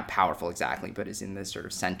not powerful exactly but is in the sort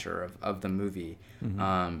of center of the movie.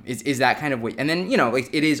 Mm-hmm. Is that kind of what, and then like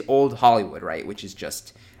it is old Hollywood, right, which is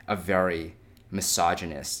just a very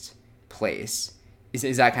misogynist place.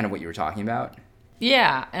 Is that kind of what you were talking about?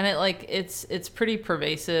 Yeah, and it's pretty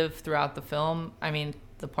pervasive throughout the film. I mean,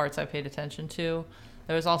 the parts I paid attention to.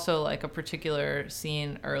 There was also like a particular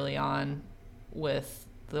scene early on with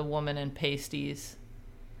the woman in pasties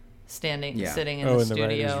sitting in in the the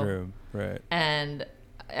studio. writer's room, right? And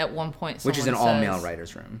at one point, Which is an someone all-male says-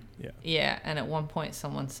 writer's room. Yeah, and at one point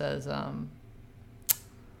someone says,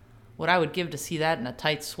 what I would give to see that in a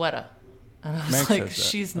tight sweater. And I was Max like, says that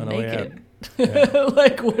she's on the way out. naked.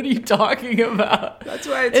 Like, what are you talking about? That's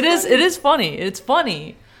why It is funny. It's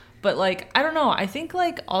funny. But, like, I don't know. I think,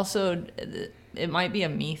 like, also it might be a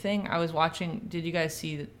me thing. I was watching, did you guys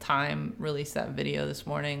see Time release that video this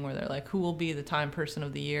morning where they're like, who will be the Time Person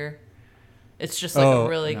of the Year? It's just like a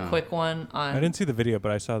really quick one on. I didn't see the video,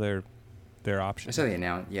 but I saw their I option. saw the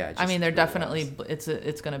announcement. Yeah. I mean, they're just definitely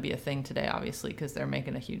it's going to be a thing today, obviously, because they're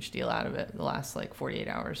making a huge deal out of it the last like 48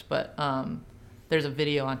 hours. But there's a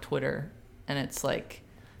video on Twitter, and it's like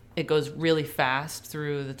it goes really fast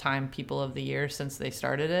through the Time People of the Year since they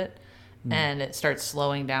started it, and it starts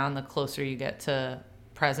slowing down the closer you get to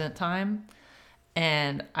present time.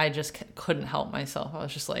 And I just couldn't help myself. I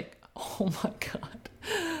was just like, oh my God.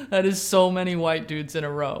 That is so many white dudes in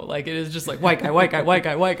a row. Like, it is just like white guy, white guy, white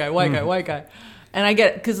guy, white guy, white guy, white guy. And I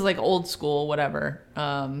get it because, like, old school, whatever.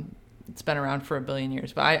 It's been around for a billion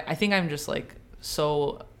years. But I think I'm just, like,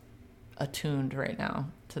 so attuned right now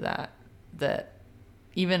to that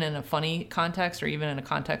even in a funny context or even in a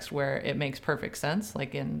context where it makes perfect sense,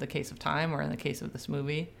 like in the case of Time or in the case of this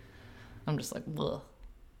movie, I'm just like, ugh.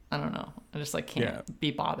 I don't know. I just, like, can't be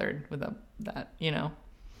bothered with that, you know?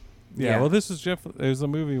 Yeah, well, this is it was a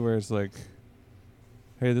movie where it's like,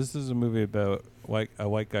 hey, this is a movie about a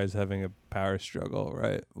white guy's having a power struggle,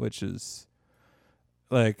 right? Which is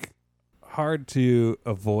like hard to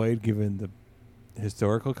avoid given the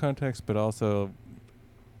historical context, but also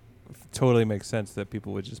totally makes sense that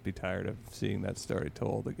people would just be tired of seeing that story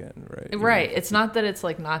told again, right? Right. It's not that it's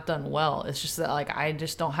like not done well. It's just that like I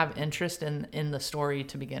just don't have interest in the story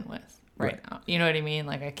to begin with right now. You know what I mean?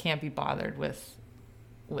 Like I can't be bothered with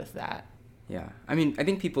that. Yeah. I mean, I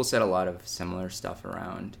think people said a lot of similar stuff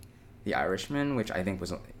around The Irishman, which I think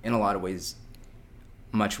was in a lot of ways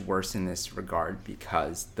much worse in this regard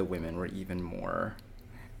because the women were even more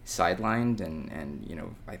sidelined and you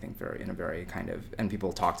know, I think in a very kind of, and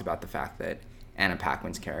people talked about the fact that Anna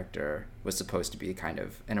Paquin's character was supposed to be kind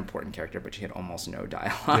of an important character, but she had almost no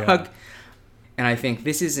dialogue. And I think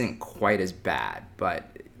this isn't quite as bad, but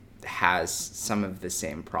has some of the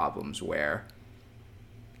same problems where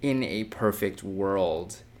in a perfect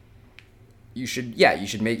world, you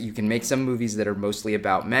can make some movies that are mostly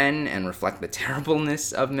about men and reflect the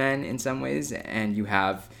terribleness of men in some ways, and you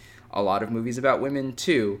have a lot of movies about women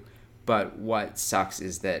too. But what sucks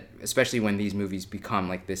is that, especially when these movies become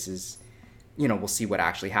like this is, you know, we'll see what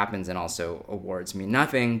actually happens, and also awards mean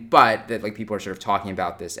nothing, but that like people are sort of talking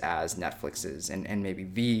about this as Netflix's and maybe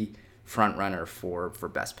the front runner for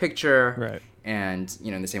Best Picture. Right. And,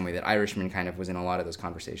 you know, in the same way that Irishman kind of was in a lot of those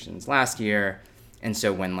conversations last year. And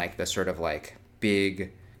so when like the sort of like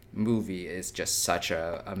big movie is just such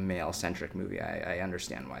a male-centric movie, I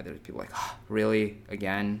understand why there's people like, oh, really?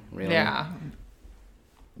 Again? Really? Yeah.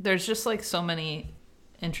 There's just like so many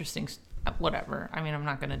interesting, whatever. I mean, I'm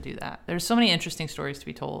not going to do that. There's so many interesting stories to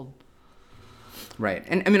be told. Right.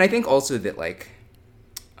 And I mean, I think also that like,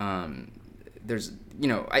 there's, you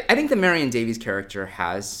know, I think that Marion Davies' character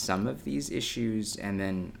has some of these issues, and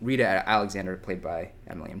then Rita Alexander, played by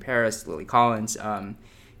Emily in Paris, Lily Collins,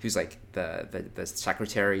 who's like the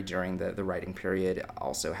secretary during the writing period,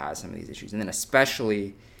 also has some of these issues. And then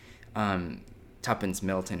especially Tuppence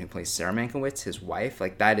Middleton, who plays Sarah Mankiewicz, his wife,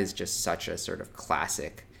 like that is just such a sort of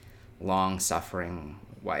classic long-suffering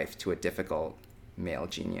wife to a difficult male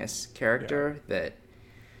genius character that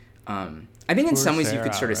I think in some ways you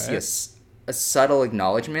could sort of see a subtle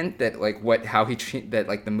acknowledgement that like that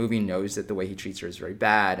like the movie knows that the way he treats her is very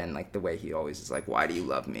bad, and like the way he always is like, why do you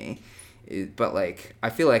love me? But like I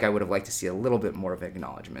feel like I would have liked to see a little bit more of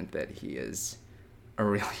acknowledgement that he is a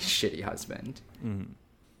really shitty husband. Mm-hmm.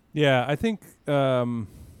 Yeah, I think I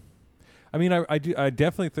mean I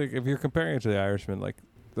definitely think if you're comparing it to The Irishman, like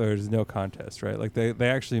there's no contest, right? Like they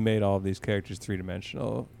actually made all of these characters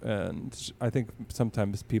three-dimensional, and I think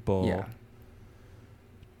sometimes people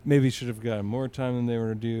maybe should have gotten more time than they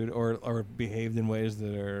were due, or behaved in ways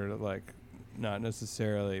that are like not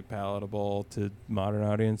necessarily palatable to modern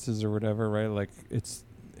audiences or whatever, right? Like it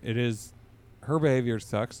is her behavior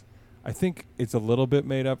sucks. I think it's a little bit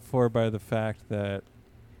made up for by the fact that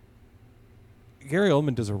Gary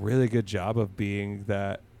Oldman does a really good job of being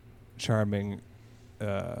that charming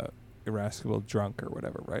irascible drunk or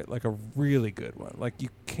whatever, right? Like a really good one. Like you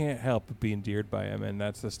can't help but be endeared by him, and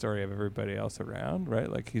that's the story of everybody else around, right?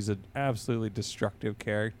 Like he's an absolutely destructive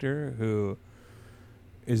character who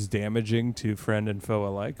is damaging to friend and foe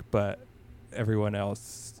alike, but everyone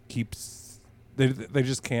else keeps they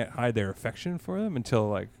just can't hide their affection for them until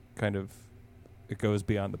like kind of it goes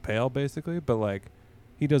beyond the pale basically. But like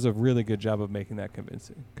he does a really good job of making that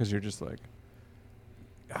convincing, because you're just like,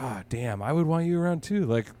 damn, I would want you around too.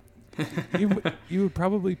 Like you would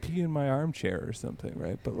probably pee in my armchair or something,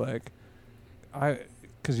 right? But like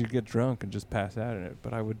because you get drunk and just pass out in it.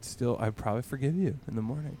 But I'd probably forgive you in the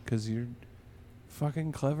morning because you're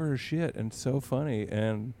fucking clever as shit and so funny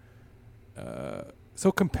and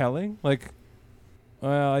so compelling. Like,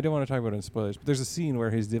 well, I don't want to talk about it in spoilers, but there's a scene where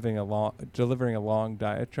he's delivering a long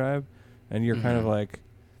diatribe, and you're kind of like,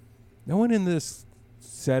 no one in this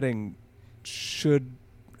setting should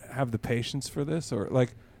have the patience for this, or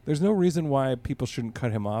like, there's no reason why people shouldn't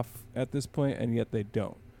cut him off at this point, and yet they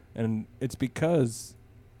don't. And it's because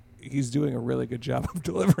he's doing a really good job of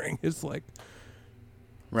delivering his like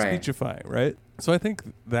speechifying, right? So I think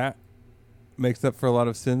that makes up for a lot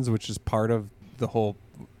of sins, which is part of the whole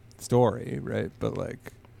story, right? But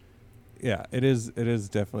like, yeah, it is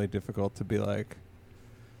definitely difficult to be like,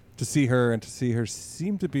 to see her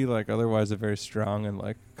seem to be like otherwise a very strong and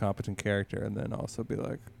like competent character, and then also be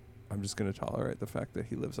like, I'm just going to tolerate the fact that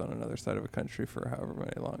he lives on another side of a country for however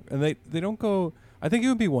many long. And they don't go, I think it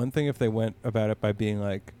would be one thing if they went about it by being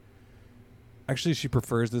like, actually she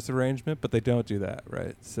prefers this arrangement, but they don't do that,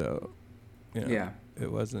 right? So, you know, yeah, it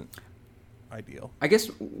wasn't ideal. I guess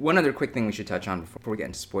one other quick thing we should touch on before we get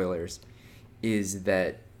into spoilers is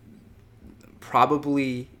that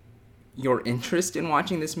probably your interest in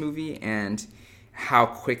watching this movie and how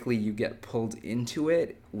quickly you get pulled into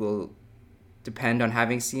it will depend on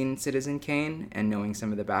having seen Citizen Kane and knowing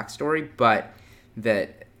some of the backstory, but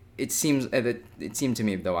that it seemed to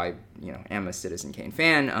me, though I am a Citizen Kane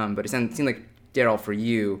fan, but it seemed like, Daryl, for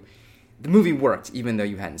you, the movie worked even though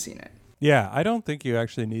you hadn't seen it. Yeah, I don't think you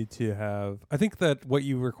actually need to have... I think that what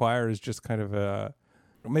you require is just kind of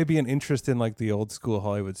maybe an interest in like the old school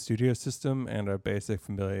Hollywood studio system and a basic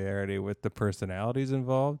familiarity with the personalities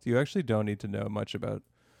involved. You actually don't need to know much about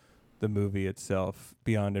the movie itself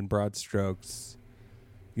beyond, in broad strokes,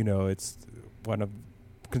 it's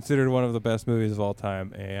considered one of the best movies of all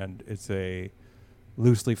time, and it's a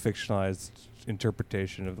loosely fictionalized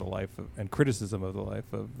interpretation of the life and criticism of the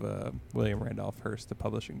life of William Randolph Hearst, the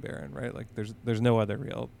publishing baron, right? Like there's no other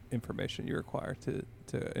real information you require to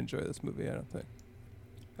enjoy this movie, I don't think.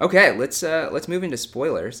 Okay, let's move into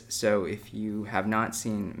spoilers. So if you have not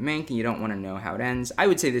seen Mank and you don't want to know how it ends, I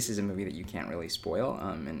would say this is a movie that you can't really spoil,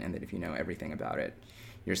 and that if you know everything about it,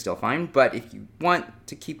 you're still fine. But if you want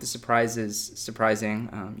to keep the surprises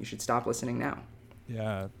surprising, you should stop listening now.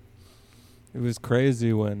 Yeah, it was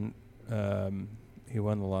crazy when he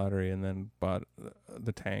won the lottery and then bought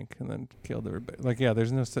the tank and then killed everybody. Like, yeah,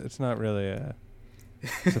 it's not really a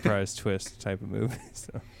surprise twist type of movie.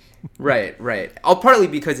 So. Right. Partly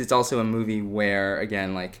because it's also a movie where,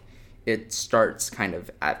 again, like, it starts kind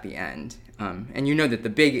of at the end, and you know that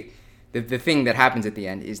the thing that happens at the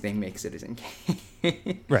end is they make Citizen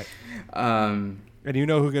Kane. Right. And you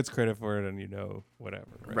know who gets credit for it, and you know whatever.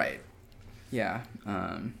 Right. Yeah.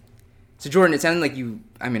 So Jordan, it sounded like you,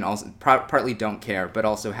 also partly don't care, but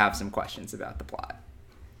also have some questions about the plot.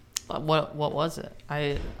 What was it?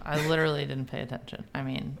 I literally didn't pay attention.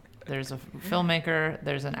 There's a filmmaker,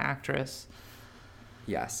 there's an actress.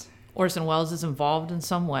 Yes. Orson Welles is involved in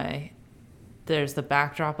some way. There's the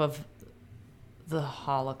backdrop of the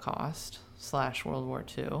Holocaust / World War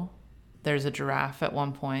II. There's a giraffe at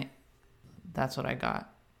one point. That's what I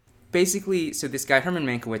got. Basically, so this guy, Herman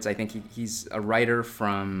Mankiewicz, I think he's a writer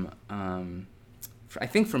from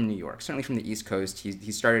New York, certainly from the East Coast.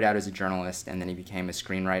 He started out as a journalist, and then he became a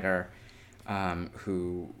screenwriter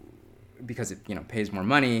who, because it pays more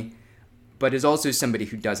money, but is also somebody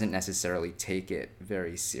who doesn't necessarily take it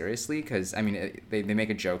very seriously, because they make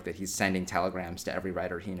a joke that he's sending telegrams to every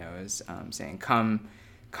writer he knows, saying come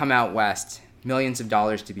out west, millions of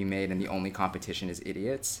dollars to be made, and the only competition is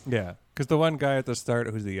idiots. Yeah, because the one guy at the start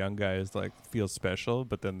who's the young guy is like feels special,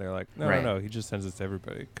 but then they're like, no, he just sends it to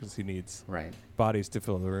everybody because he needs bodies to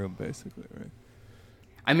fill the room, basically,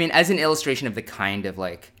 right? As an illustration of the kind of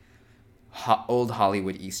like old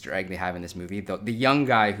Hollywood Easter egg they have in this movie, the young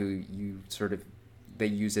guy who they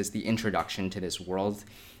use as the introduction to this world,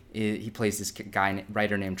 he plays this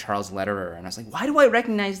writer named Charles Lederer, and I was like, why do I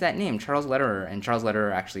recognize that name, Charles Lederer? And Charles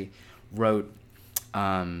Lederer actually wrote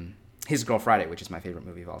His Girl Friday, which is my favorite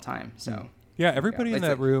movie of all time. So yeah, everybody in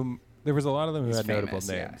that room, there was a lot of them who had famous, notable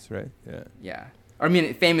names, right? Yeah. Or,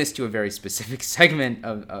 famous to a very specific segment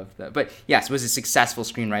of the... But yes, was a successful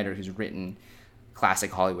screenwriter who's written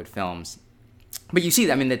classic Hollywood films. But you see,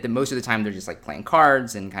 that most of the time they're just like playing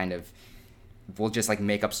cards and kind of will just like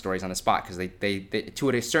make up stories on the spot because they to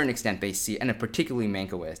a certain extent they see, and particularly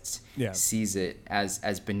Mankiewicz sees it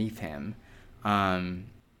as beneath him.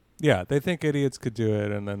 Yeah, they think idiots could do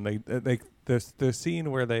it, and then the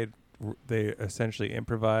scene where they essentially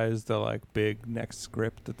improvise the like big next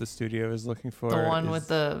script that the studio is looking for. The one with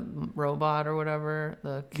the robot or whatever.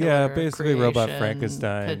 The killer basically robot creation,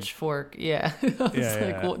 Frankenstein. Pitchfork. Yeah.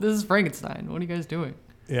 Well, this is Frankenstein. What are you guys doing?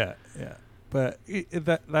 Yeah. But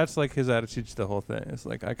that's like his attitude to the whole thing. It's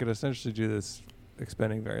like, I could essentially do this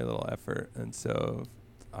expending very little effort, and so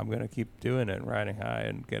I'm going to keep doing it and riding high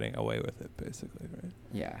and getting away with it, basically, right?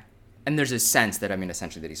 Yeah. And there's a sense that, I mean,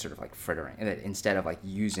 essentially that he's sort of like frittering, that instead of like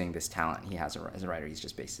using this talent he has as a writer, he's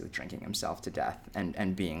just basically drinking himself to death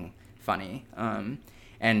and being funny.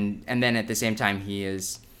 And then at the same time, he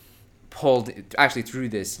is pulled actually through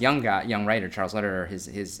this young writer, Charles Lederer.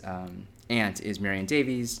 His aunt is Marion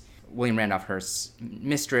Davies, William Randolph Hearst's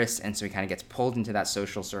mistress, and so he kind of gets pulled into that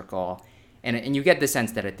social circle. And you get the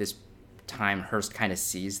sense that at this time, Hearst kind of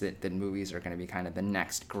sees that movies are going to be kind of the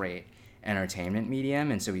next great entertainment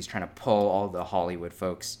medium, and so he's trying to pull all the Hollywood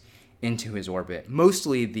folks into his orbit,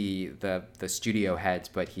 mostly the studio heads,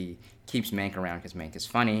 but he keeps Mank around because Mank is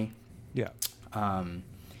funny. Yeah. And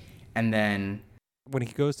then when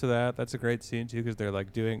he goes to that's a great scene too, because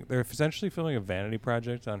they're essentially filming a vanity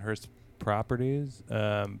project on Hearst properties.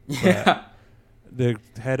 Yeah. The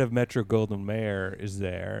head of Metro Goldwyn Mayer is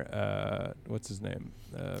there. What's his name?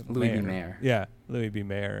 Louis B. Mayer. Yeah, Louis B.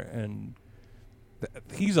 Mayer, and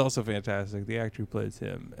he's also fantastic, the actor who plays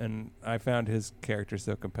him, and I found his character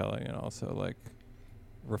so compelling, and also like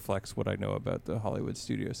reflects what I know about the Hollywood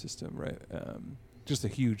studio system, right? Just a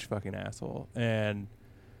huge fucking asshole. And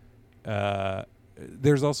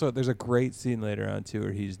there's a great scene later on too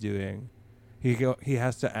where he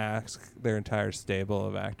has to ask their entire stable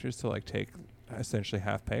of actors to like take essentially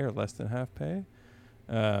half pay or less than half pay,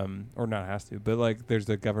 or not has to, but like there's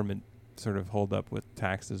a government sort of hold up with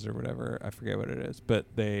taxes or whatever. I forget what it is, but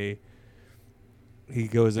he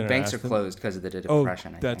goes in. The banks are closed because of the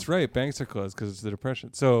depression. That's right. Banks are closed because it's the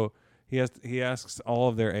depression. So he asks all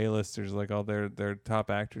of their A-listers, like all their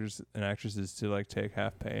top actors and actresses, to like take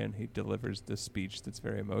half pay, and he delivers this speech that's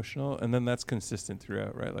very emotional, and then that's consistent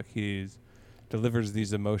throughout, right? Like he's delivers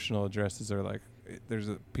these emotional addresses, or like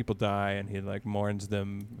people die, and he like mourns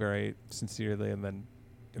them very sincerely, and then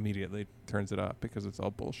immediately turns it off because it's all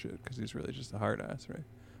bullshit, because he's really just a hard ass, right?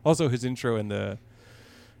 Also, his intro in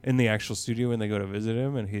the actual studio when they go to visit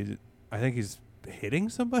him, and I think he's hitting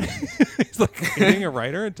somebody. He's like hitting a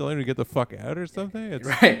writer and telling him to get the fuck out or something. It's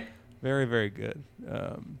right. Very, very good.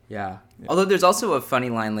 Yeah. Although there's also a funny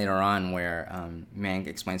line later on where Mank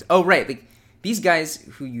explains, oh, right, like these guys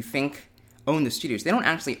who you think own the studios, they don't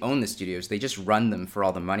actually own the studios. They just run them for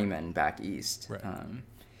all the money men back east. Right.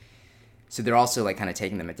 So they're also like kind of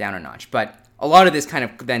taking them down a notch. But a lot of this kind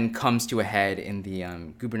of then comes to a head in the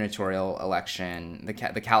gubernatorial election,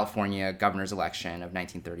 the California governor's election of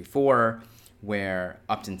 1934, where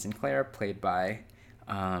Upton Sinclair, played by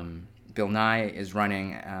Bill Nye, is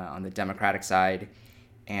running on the Democratic side.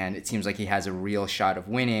 And it seems like he has a real shot of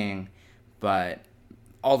winning, but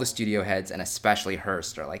all the studio heads, and especially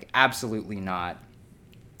Hearst, are like, absolutely not.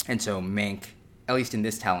 And so Mank, at least in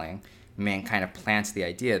this telling, Mank kind of plants the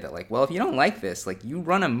idea that, like, well, if you don't like this, like, you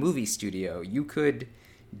run a movie studio, you could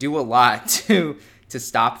do a lot to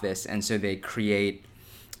stop this. And so they create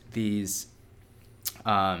these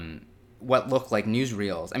what look like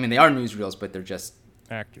newsreels. I mean, they are newsreels, but they're just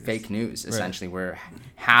actors. Fake news, essentially, right. Where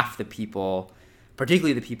half the people,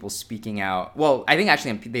 particularly the people speaking out, well, I think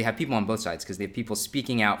actually they have people on both sides, because they have people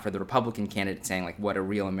speaking out for the Republican candidate saying, like, what a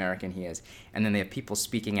real American he is. And then they have people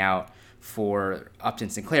speaking out for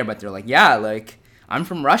Upton Sinclair, but they're like, yeah, like, I'm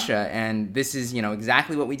from Russia, and this is, you know,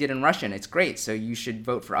 exactly what we did in Russia, and it's great, so you should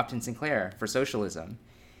vote for Upton Sinclair for socialism.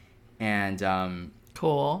 And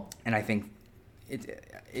cool. And I think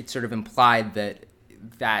it sort of implied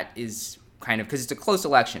that is kind of, because it's a close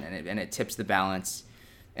election, and it tips the balance,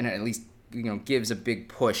 and it at least, you know, gives a big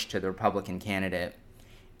push to the Republican candidate.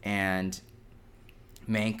 And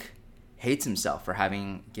Mank hates himself for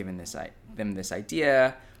having given them this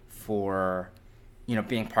idea, for, you know,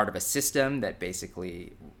 being part of a system that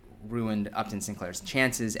basically ruined Upton Sinclair's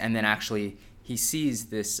chances. And then actually he sees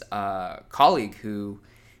this colleague who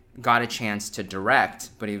got a chance to direct,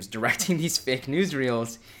 but he was directing these fake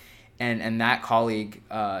newsreels. And that colleague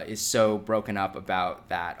is so broken up about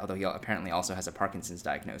that, although he apparently also has a Parkinson's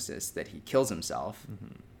diagnosis, that he kills himself.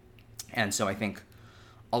 Mm-hmm. And so I think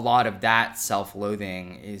a lot of that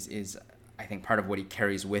self-loathing is I think part of what he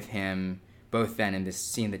carries with him, both then in this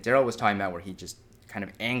scene that Daryl was talking about, where he just kind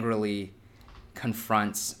of angrily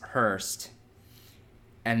confronts Hearst,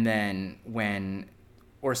 And then when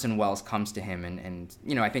Orson Welles comes to him and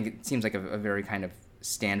I think it seems like a very kind of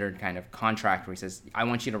standard kind of contract where he says, I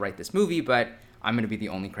want you to write this movie, but I'm going to be the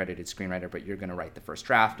only credited screenwriter, but you're going to write the first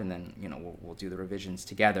draft, and then, we'll do the revisions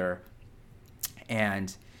together.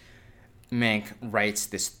 And Mank writes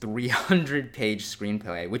this 300-page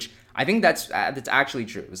screenplay, which I think that's actually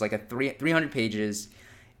true. It was like 300 pages,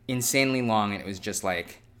 insanely long, and it was just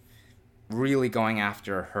like really going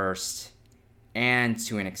after Hearst and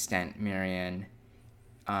to an extent Marion.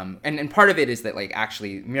 And part of it is that like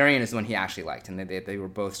actually Marion is the one he actually liked, and they were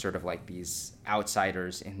both sort of like these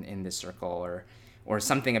outsiders in this circle, or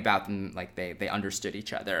something about them, like they understood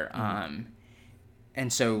each other.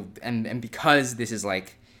 And so and because this is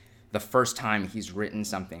like the first time he's written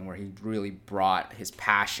something where he really brought his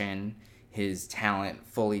passion, his talent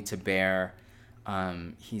fully to bear,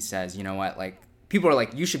 he says, you know what, like people are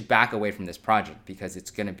like, you should back away from this project because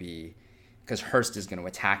Hearst is going to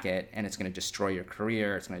attack it, and it's going to destroy your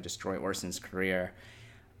career. It's going to destroy Orson's career.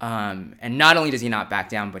 And not only does he not back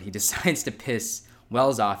down, but he decides to piss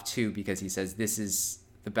Welles off too, because he says, this is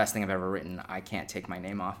the best thing I've ever written. I can't take my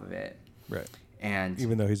name off of it. Right. And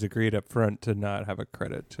even though he's agreed up front to not have a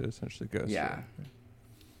credit to essentially go. Yeah.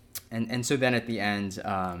 And so then at the end,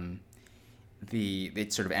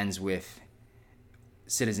 it sort of ends with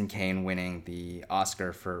Citizen Kane winning the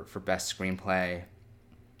Oscar for best screenplay.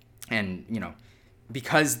 And,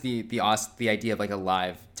 because the idea of like a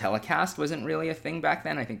live telecast wasn't really a thing back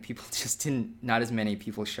then, I think people just not as many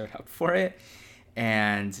people showed up for it.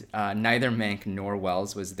 And neither Mank nor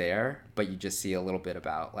Welles was there, but you just see a little bit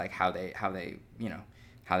about like how they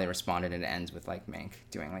responded, and it ends with like Mank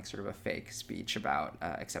doing like sort of a fake speech about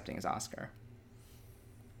accepting his Oscar,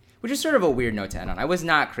 which is sort of a weird note to end on. I was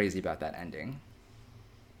not crazy about that ending.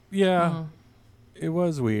 Yeah, It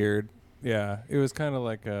was weird. Yeah, it was kind of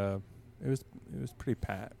like it was pretty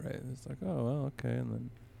pat, right? It's like, oh well, okay, and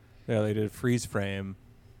then they did freeze frame,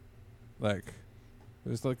 like it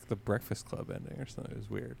was like the Breakfast Club ending or something. It was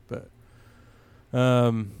weird, but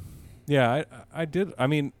yeah, I did. I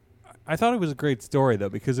mean, I thought it was a great story though,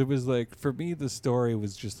 because it was like, for me, the story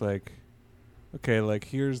was just like, okay, like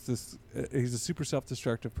here's this. He's a super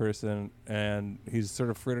self-destructive person, and he's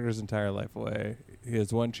sort of frittered his entire life away. He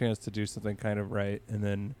has one chance to do something kind of right, and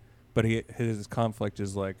then. But his conflict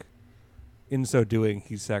is like, in so doing,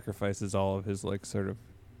 he sacrifices all of his like sort of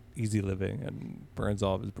easy living and burns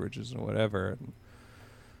all of his bridges and whatever.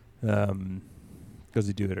 And, does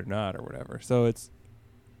he do it or not or whatever? So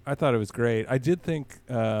I thought it was great. I did think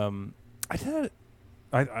I thought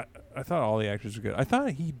all the actors were good. I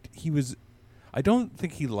thought he was. I don't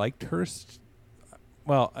think he liked Hearst.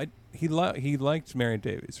 Well, he liked Marion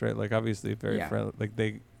Davies, right? Like obviously very friendly. Like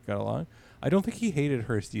they got along. I don't think he hated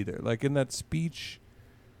Hearst either. Like in that speech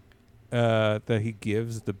that he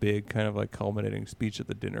gives, the big kind of like culminating speech at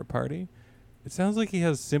the dinner party, it sounds like he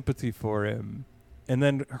has sympathy for him. And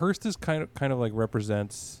then Hearst is kind of like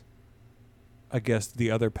represents, I guess, the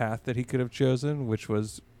other path that he could have chosen, which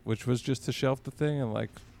was just to shelf the thing and like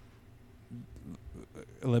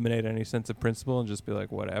eliminate any sense of principle and just be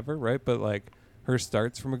like whatever, right? But like Hearst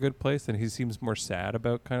starts from a good place, and he seems more sad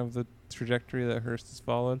about kind of the trajectory that Hearst has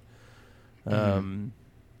followed.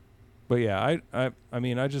 But yeah, I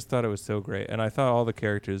mean, I just thought it was so great, and I thought all the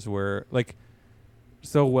characters were like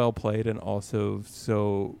so well played and also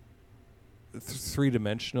so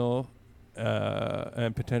three-dimensional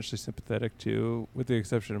and potentially sympathetic too, with the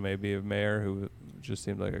exception of maybe of Mayer, who just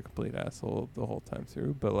seemed like a complete asshole the whole time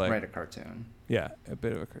through. But like, right, a cartoon. Yeah, a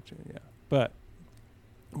bit of a cartoon. Yeah,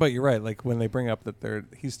 but you're right. Like when they bring up that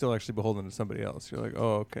he's still actually beholden to somebody else, you're like,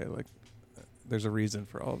 oh, okay, like there's a reason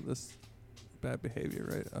for all of this bad behavior,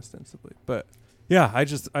 right? Ostensibly. But yeah, I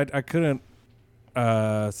couldn't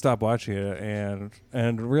stop watching it,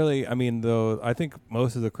 and really, I mean, though, I think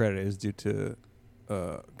most of the credit is due to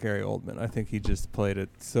Gary Oldman. I think he just played it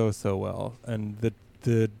so well, and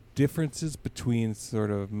the differences between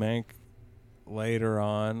sort of Mank later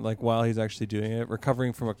on, like while he's actually doing it,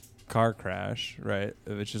 recovering from a car crash, right,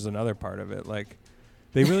 which is another part of it. Like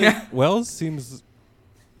they really Welles seems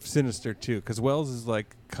sinister too, because Welles is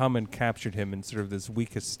like come and captured him in sort of this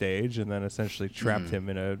weakest stage, and then essentially trapped him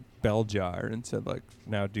in a bell jar and said like,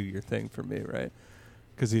 now do your thing for me, right?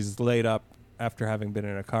 Because he's laid up after having been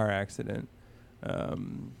in a car accident,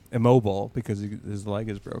 immobile because his leg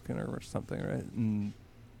is broken or something, right? And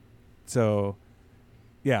so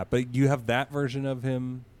yeah, but you have that version of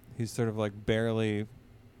him. He's sort of like barely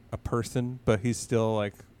a person, but he's still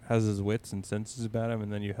like has his wits and senses about him.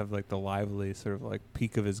 And then you have like the lively sort of like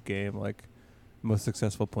peak of his game, like most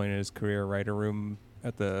successful point in his career, writer room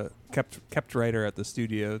at the kept writer at the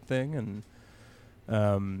studio thing.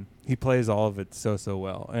 he plays all of it so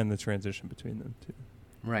well, and the transition between them too.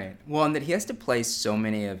 Right. Well, and that he has to play so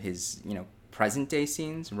many of his, present day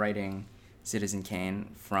scenes, writing Citizen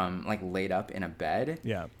Kane from like laid up in a bed.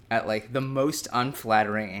 Yeah. At like the most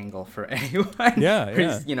unflattering angle for anyone. Yeah,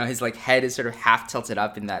 His, his like head is sort of half tilted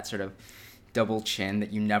up in that sort of double chin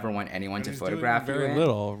that you never want anyone to photograph you very in.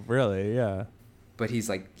 little, really. Yeah. But he's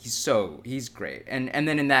great. And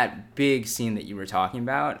then in that big scene that you were talking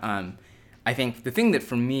about, I think the thing that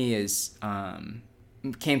for me is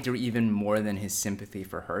came through even more than his sympathy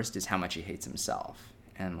for Hearst is how much he hates himself.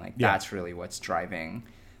 And like that's really what's driving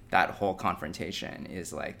that whole confrontation,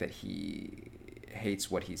 is like that he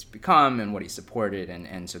hates what he's become and what he supported,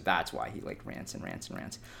 and so that's why he like rants and rants and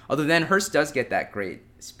rants. Although then Hearst does get that great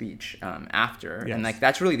speech after, and like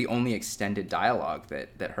that's really the only extended dialogue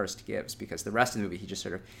that Hearst gives, because the rest of the movie he just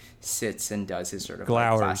sort of sits and does his sort of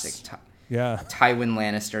like, classic Tywin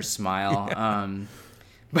Lannister smile.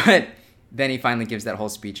 But then he finally gives that whole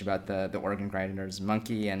speech about the organ grinder's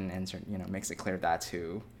monkey, and makes it clear that's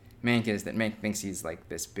who Mank is, that Mank thinks he's like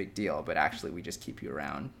this big deal, but actually we just keep you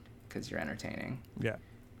around because you're entertaining.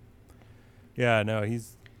 Yeah, no,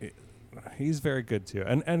 he's very good too,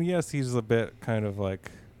 and yes, he's a bit kind of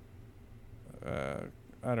like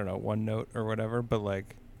I don't know, one note or whatever, but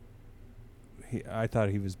like I thought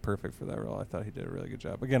he was perfect for that role. I thought he did a really good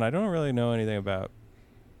job. Again, I don't really know anything about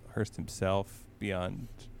Hearst himself beyond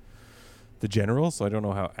the general, so I don't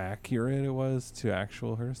know how accurate it was to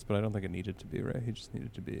actual Hearst, but I don't think it needed to be, right? He just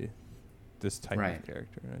needed to be this type of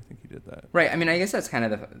character, and I think he did that. Right. I mean, I guess that's kind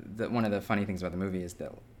of the one of the funny things about the movie is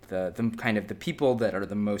that the kind of the people that are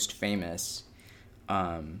the most famous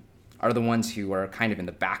are the ones who are kind of in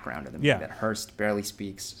the background of the movie. Yeah. That Hearst barely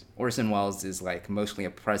speaks. Orson Welles is like mostly a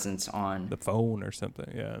presence on the phone or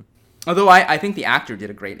something. Yeah. Although I think the actor did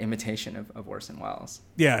a great imitation of Orson Welles.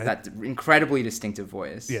 Yeah. That incredibly distinctive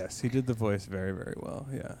voice. Yes, he did the voice very, very well.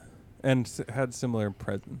 Yeah. And had similar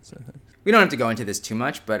presence, I think. We don't have to go into this too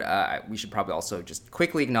much, but we should probably also just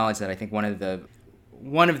quickly acknowledge that I think one of the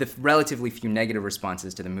relatively few negative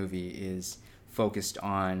responses to the movie is focused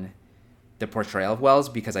on the portrayal of Welles,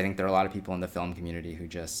 because I think there are a lot of people in the film community who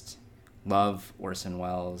just love Orson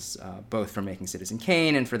Welles, both for making Citizen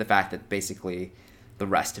Kane and for the fact that basically the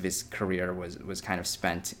rest of his career was kind of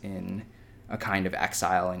spent in a kind of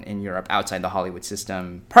exile in Europe outside the Hollywood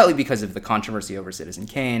system, partly because of the controversy over Citizen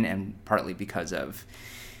Kane and partly because of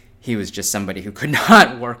he was just somebody who could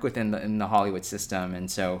not work in the Hollywood system. And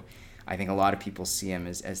so I think a lot of people see him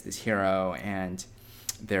as this hero. And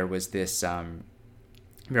there was this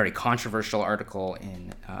very controversial article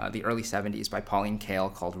in the early 70s by Pauline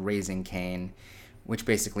Kael called Raising Kane, which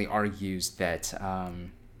basically argues that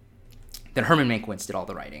that Herman Mankiewicz did all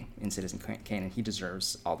the writing in Citizen Kane, and he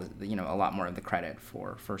deserves all the a lot more of the credit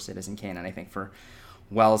for Citizen Kane. And I think for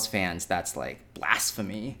Welles fans, that's like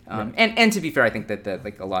blasphemy. Right. And to be fair, I think that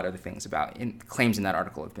a lot of the things claims in that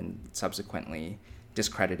article have been subsequently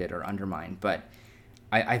discredited or undermined. But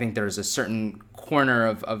I think there's a certain corner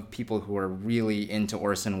of people who are really into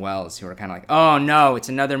Orson Welles who are kind of like, oh no, it's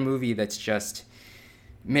another movie that's just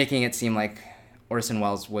making it seem like Orson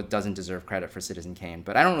Welles doesn't deserve credit for Citizen Kane.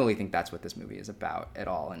 But I don't really think that's what this movie is about at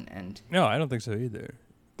all. And no, I don't think so either.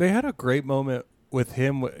 They had a great moment with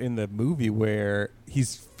him in the movie where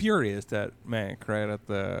he's furious at Mank, right?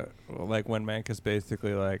 When Mank is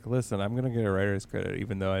basically like, listen, I'm going to get a writer's credit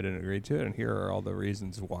even though I didn't agree to it, and here are all the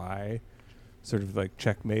reasons why. Sort of like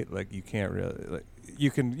checkmate, like you can't really, like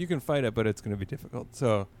you can fight it, but it's going to be difficult.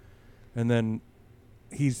 So, and then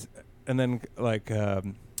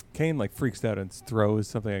Kane like freaks out and throws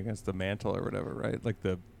something against the mantle or whatever, right? Like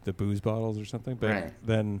the booze bottles or something. But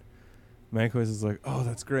then Mankiewicz is like, oh,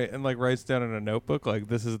 that's great, and like writes down in a notebook like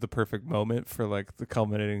this is the perfect moment for like the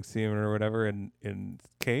culminating scene or whatever in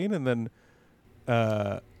Kane, and then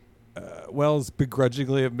Welles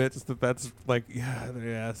begrudgingly admits that's like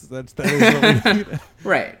that is what we need.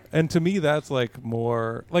 Right. And to me that's like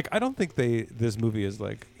more like I don't think this movie is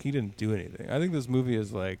like he didn't do anything. I think this movie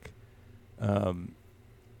is like that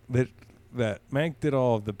Mank did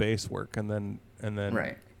all of the base work and then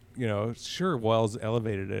right. Sure, Welles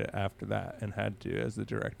elevated it after that and had to as the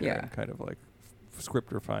director Yeah. and kind of like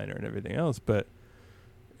script refiner and everything else, but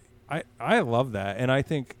I love that, and I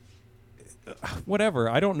think whatever.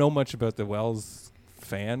 I don't know much about the Welles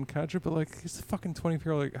fan culture, but like he's a fucking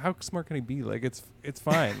 20-year-old. Like, how smart can he be? Like it's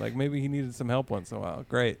fine. Like maybe he needed some help once in a while.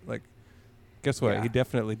 Great. Like guess what? Yeah. He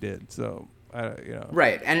definitely did. So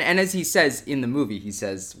Right. And as he says in the movie, he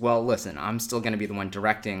says, well, listen, I'm still going to be the one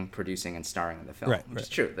directing, producing, and starring in the film, right, which is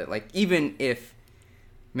true. That like even if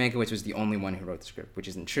Mankiewicz was the only one who wrote the script, which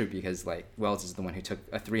isn't true because like Wells is the one who took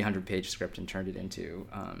a 300-page script and turned it into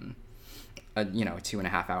a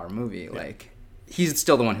 2.5 hour movie. Yeah. Like he's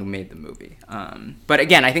still the one who made the movie. But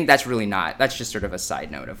again, I think that's just sort of a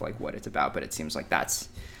side note of like what it's about. But it seems like that's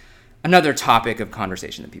another topic of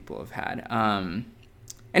conversation that people have had.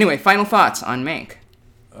 Anyway, final thoughts on Mank.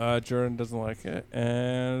 Jordan doesn't like it,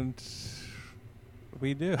 and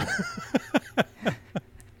we do.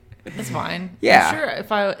 It's fine. Yeah. I'm sure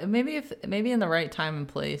if maybe in the right time and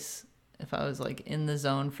place, if I was like in the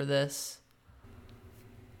zone for this,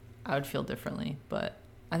 I would feel differently. But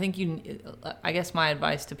I think I guess my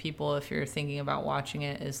advice to people, if you're thinking about watching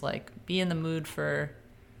it, is like be in the mood for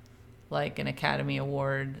like an Academy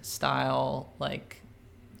Award style, like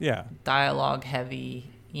dialogue heavy,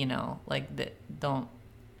 like that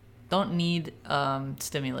don't need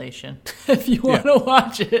stimulation if you want to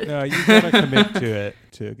watch it. No, you gotta commit to it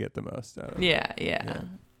to get the most out of it. Yeah.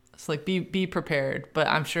 It's like be prepared, but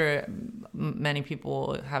I'm sure many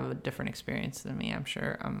people have a different experience than me. I'm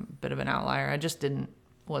sure I'm a bit of an outlier. I just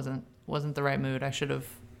wasn't the right mood. I should have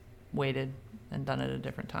waited and done it at a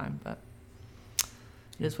different time, but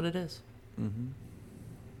it is what it is. Mm-hmm.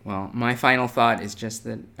 Well, my final thought is just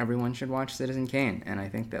that everyone should watch Citizen Kane. And I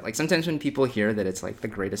think that, like, sometimes when people hear that it's, like, the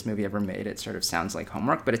greatest movie ever made, it sort of sounds like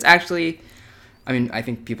homework. But it's actually, I mean, I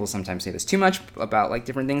think people sometimes say this too much about, like,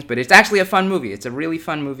 different things. But it's actually a fun movie. It's a really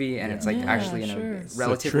fun movie. And it's, like, actually in a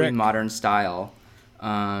relatively modern style.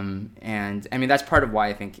 And, I mean, that's part of why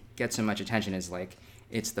I think it gets so much attention is, like,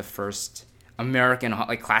 it's the first American,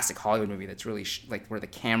 like, classic Hollywood movie that's really, like, where the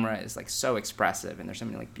camera is, like, so expressive. And there's so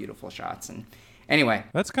many, like, beautiful shots. And anyway,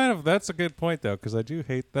 that's a good point though, because I do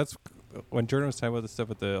hate that's when Jordan was talking about the stuff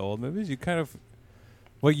with the old movies. You kind of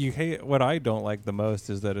what I don't like the most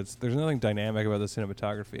is that there's nothing dynamic about the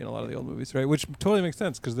cinematography in a lot of the old movies, right? Which totally makes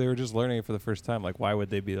sense because they were just learning it for the first time. Like, why would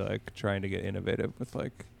they be like trying to get innovative with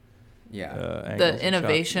like angles the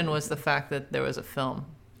innovation was the fact that there was a film,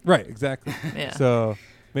 right? Exactly. Yeah. So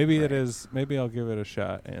maybe it is. Maybe I'll give it a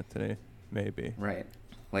shot, Anthony. Maybe. Right.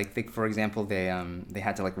 Like, for example, they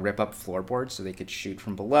had to, like, rip up floorboards so they could shoot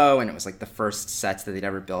from below, and it was, like, the first sets that they'd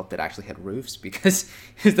ever built that actually had roofs because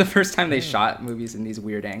it was the first time they shot movies in these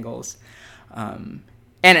weird angles. And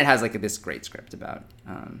it has, like, this great script about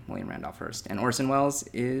William Randolph Hearst. And Orson Welles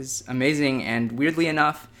is amazing, and weirdly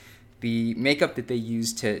enough, the makeup that they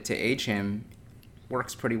use to age him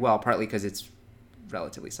works pretty well, partly because it's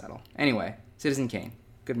relatively subtle. Anyway, Citizen Kane.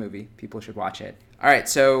 Good movie. People should watch it. All right,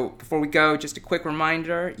 so before we go, just a quick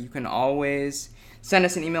reminder, you can always send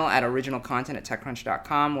us an email at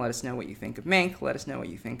originalcontent@techcrunch.com. Let us know what you think of Mank. Let us know what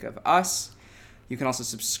you think of us. You can also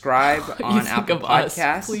subscribe on Apple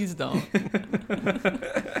Podcasts. Please don't.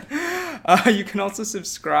 You can also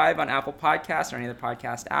subscribe on Apple Podcasts or any other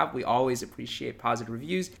podcast app. We always appreciate positive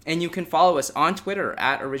reviews. And you can follow us on Twitter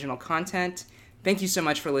at originalcontent. Thank you so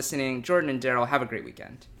much for listening. Jordan and Daryl, have a great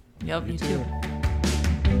weekend. Yep, you too.